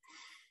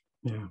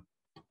 Yeah.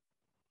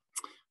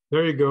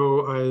 There you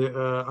go.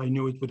 I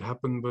knew it would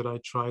happen, but I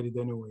tried it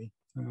anyway.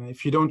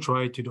 If you don't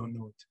try it, you don't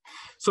know it.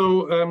 So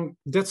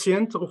that's the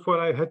end of what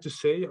I had to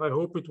say. I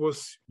hope it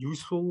was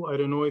useful. I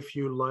don't know if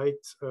you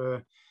liked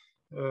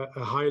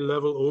a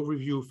high-level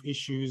overview of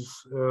issues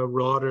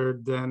rather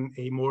than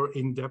a more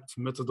in-depth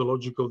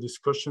methodological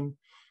discussion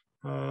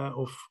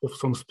of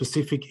some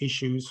specific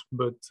issues.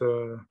 But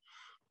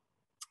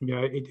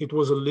yeah, it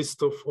was a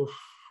list of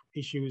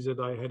issues that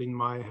I had in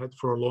my head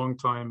for a long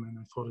time, and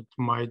I thought it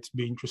might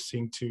be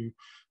interesting to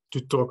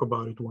talk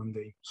about it one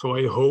day. So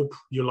I hope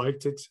you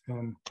liked it,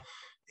 and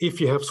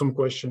if you have some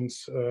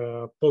questions,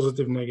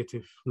 positive,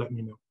 negative, let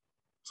me know.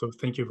 So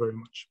thank you very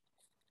much.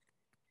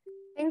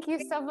 Thank you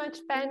so much,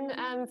 Ben,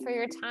 for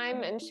your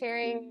time and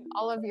sharing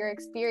all of your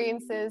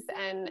experiences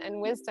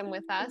and wisdom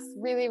with us.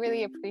 Really,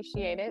 really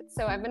appreciate it.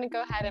 So I'm going to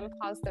go ahead and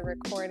pause the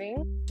recording.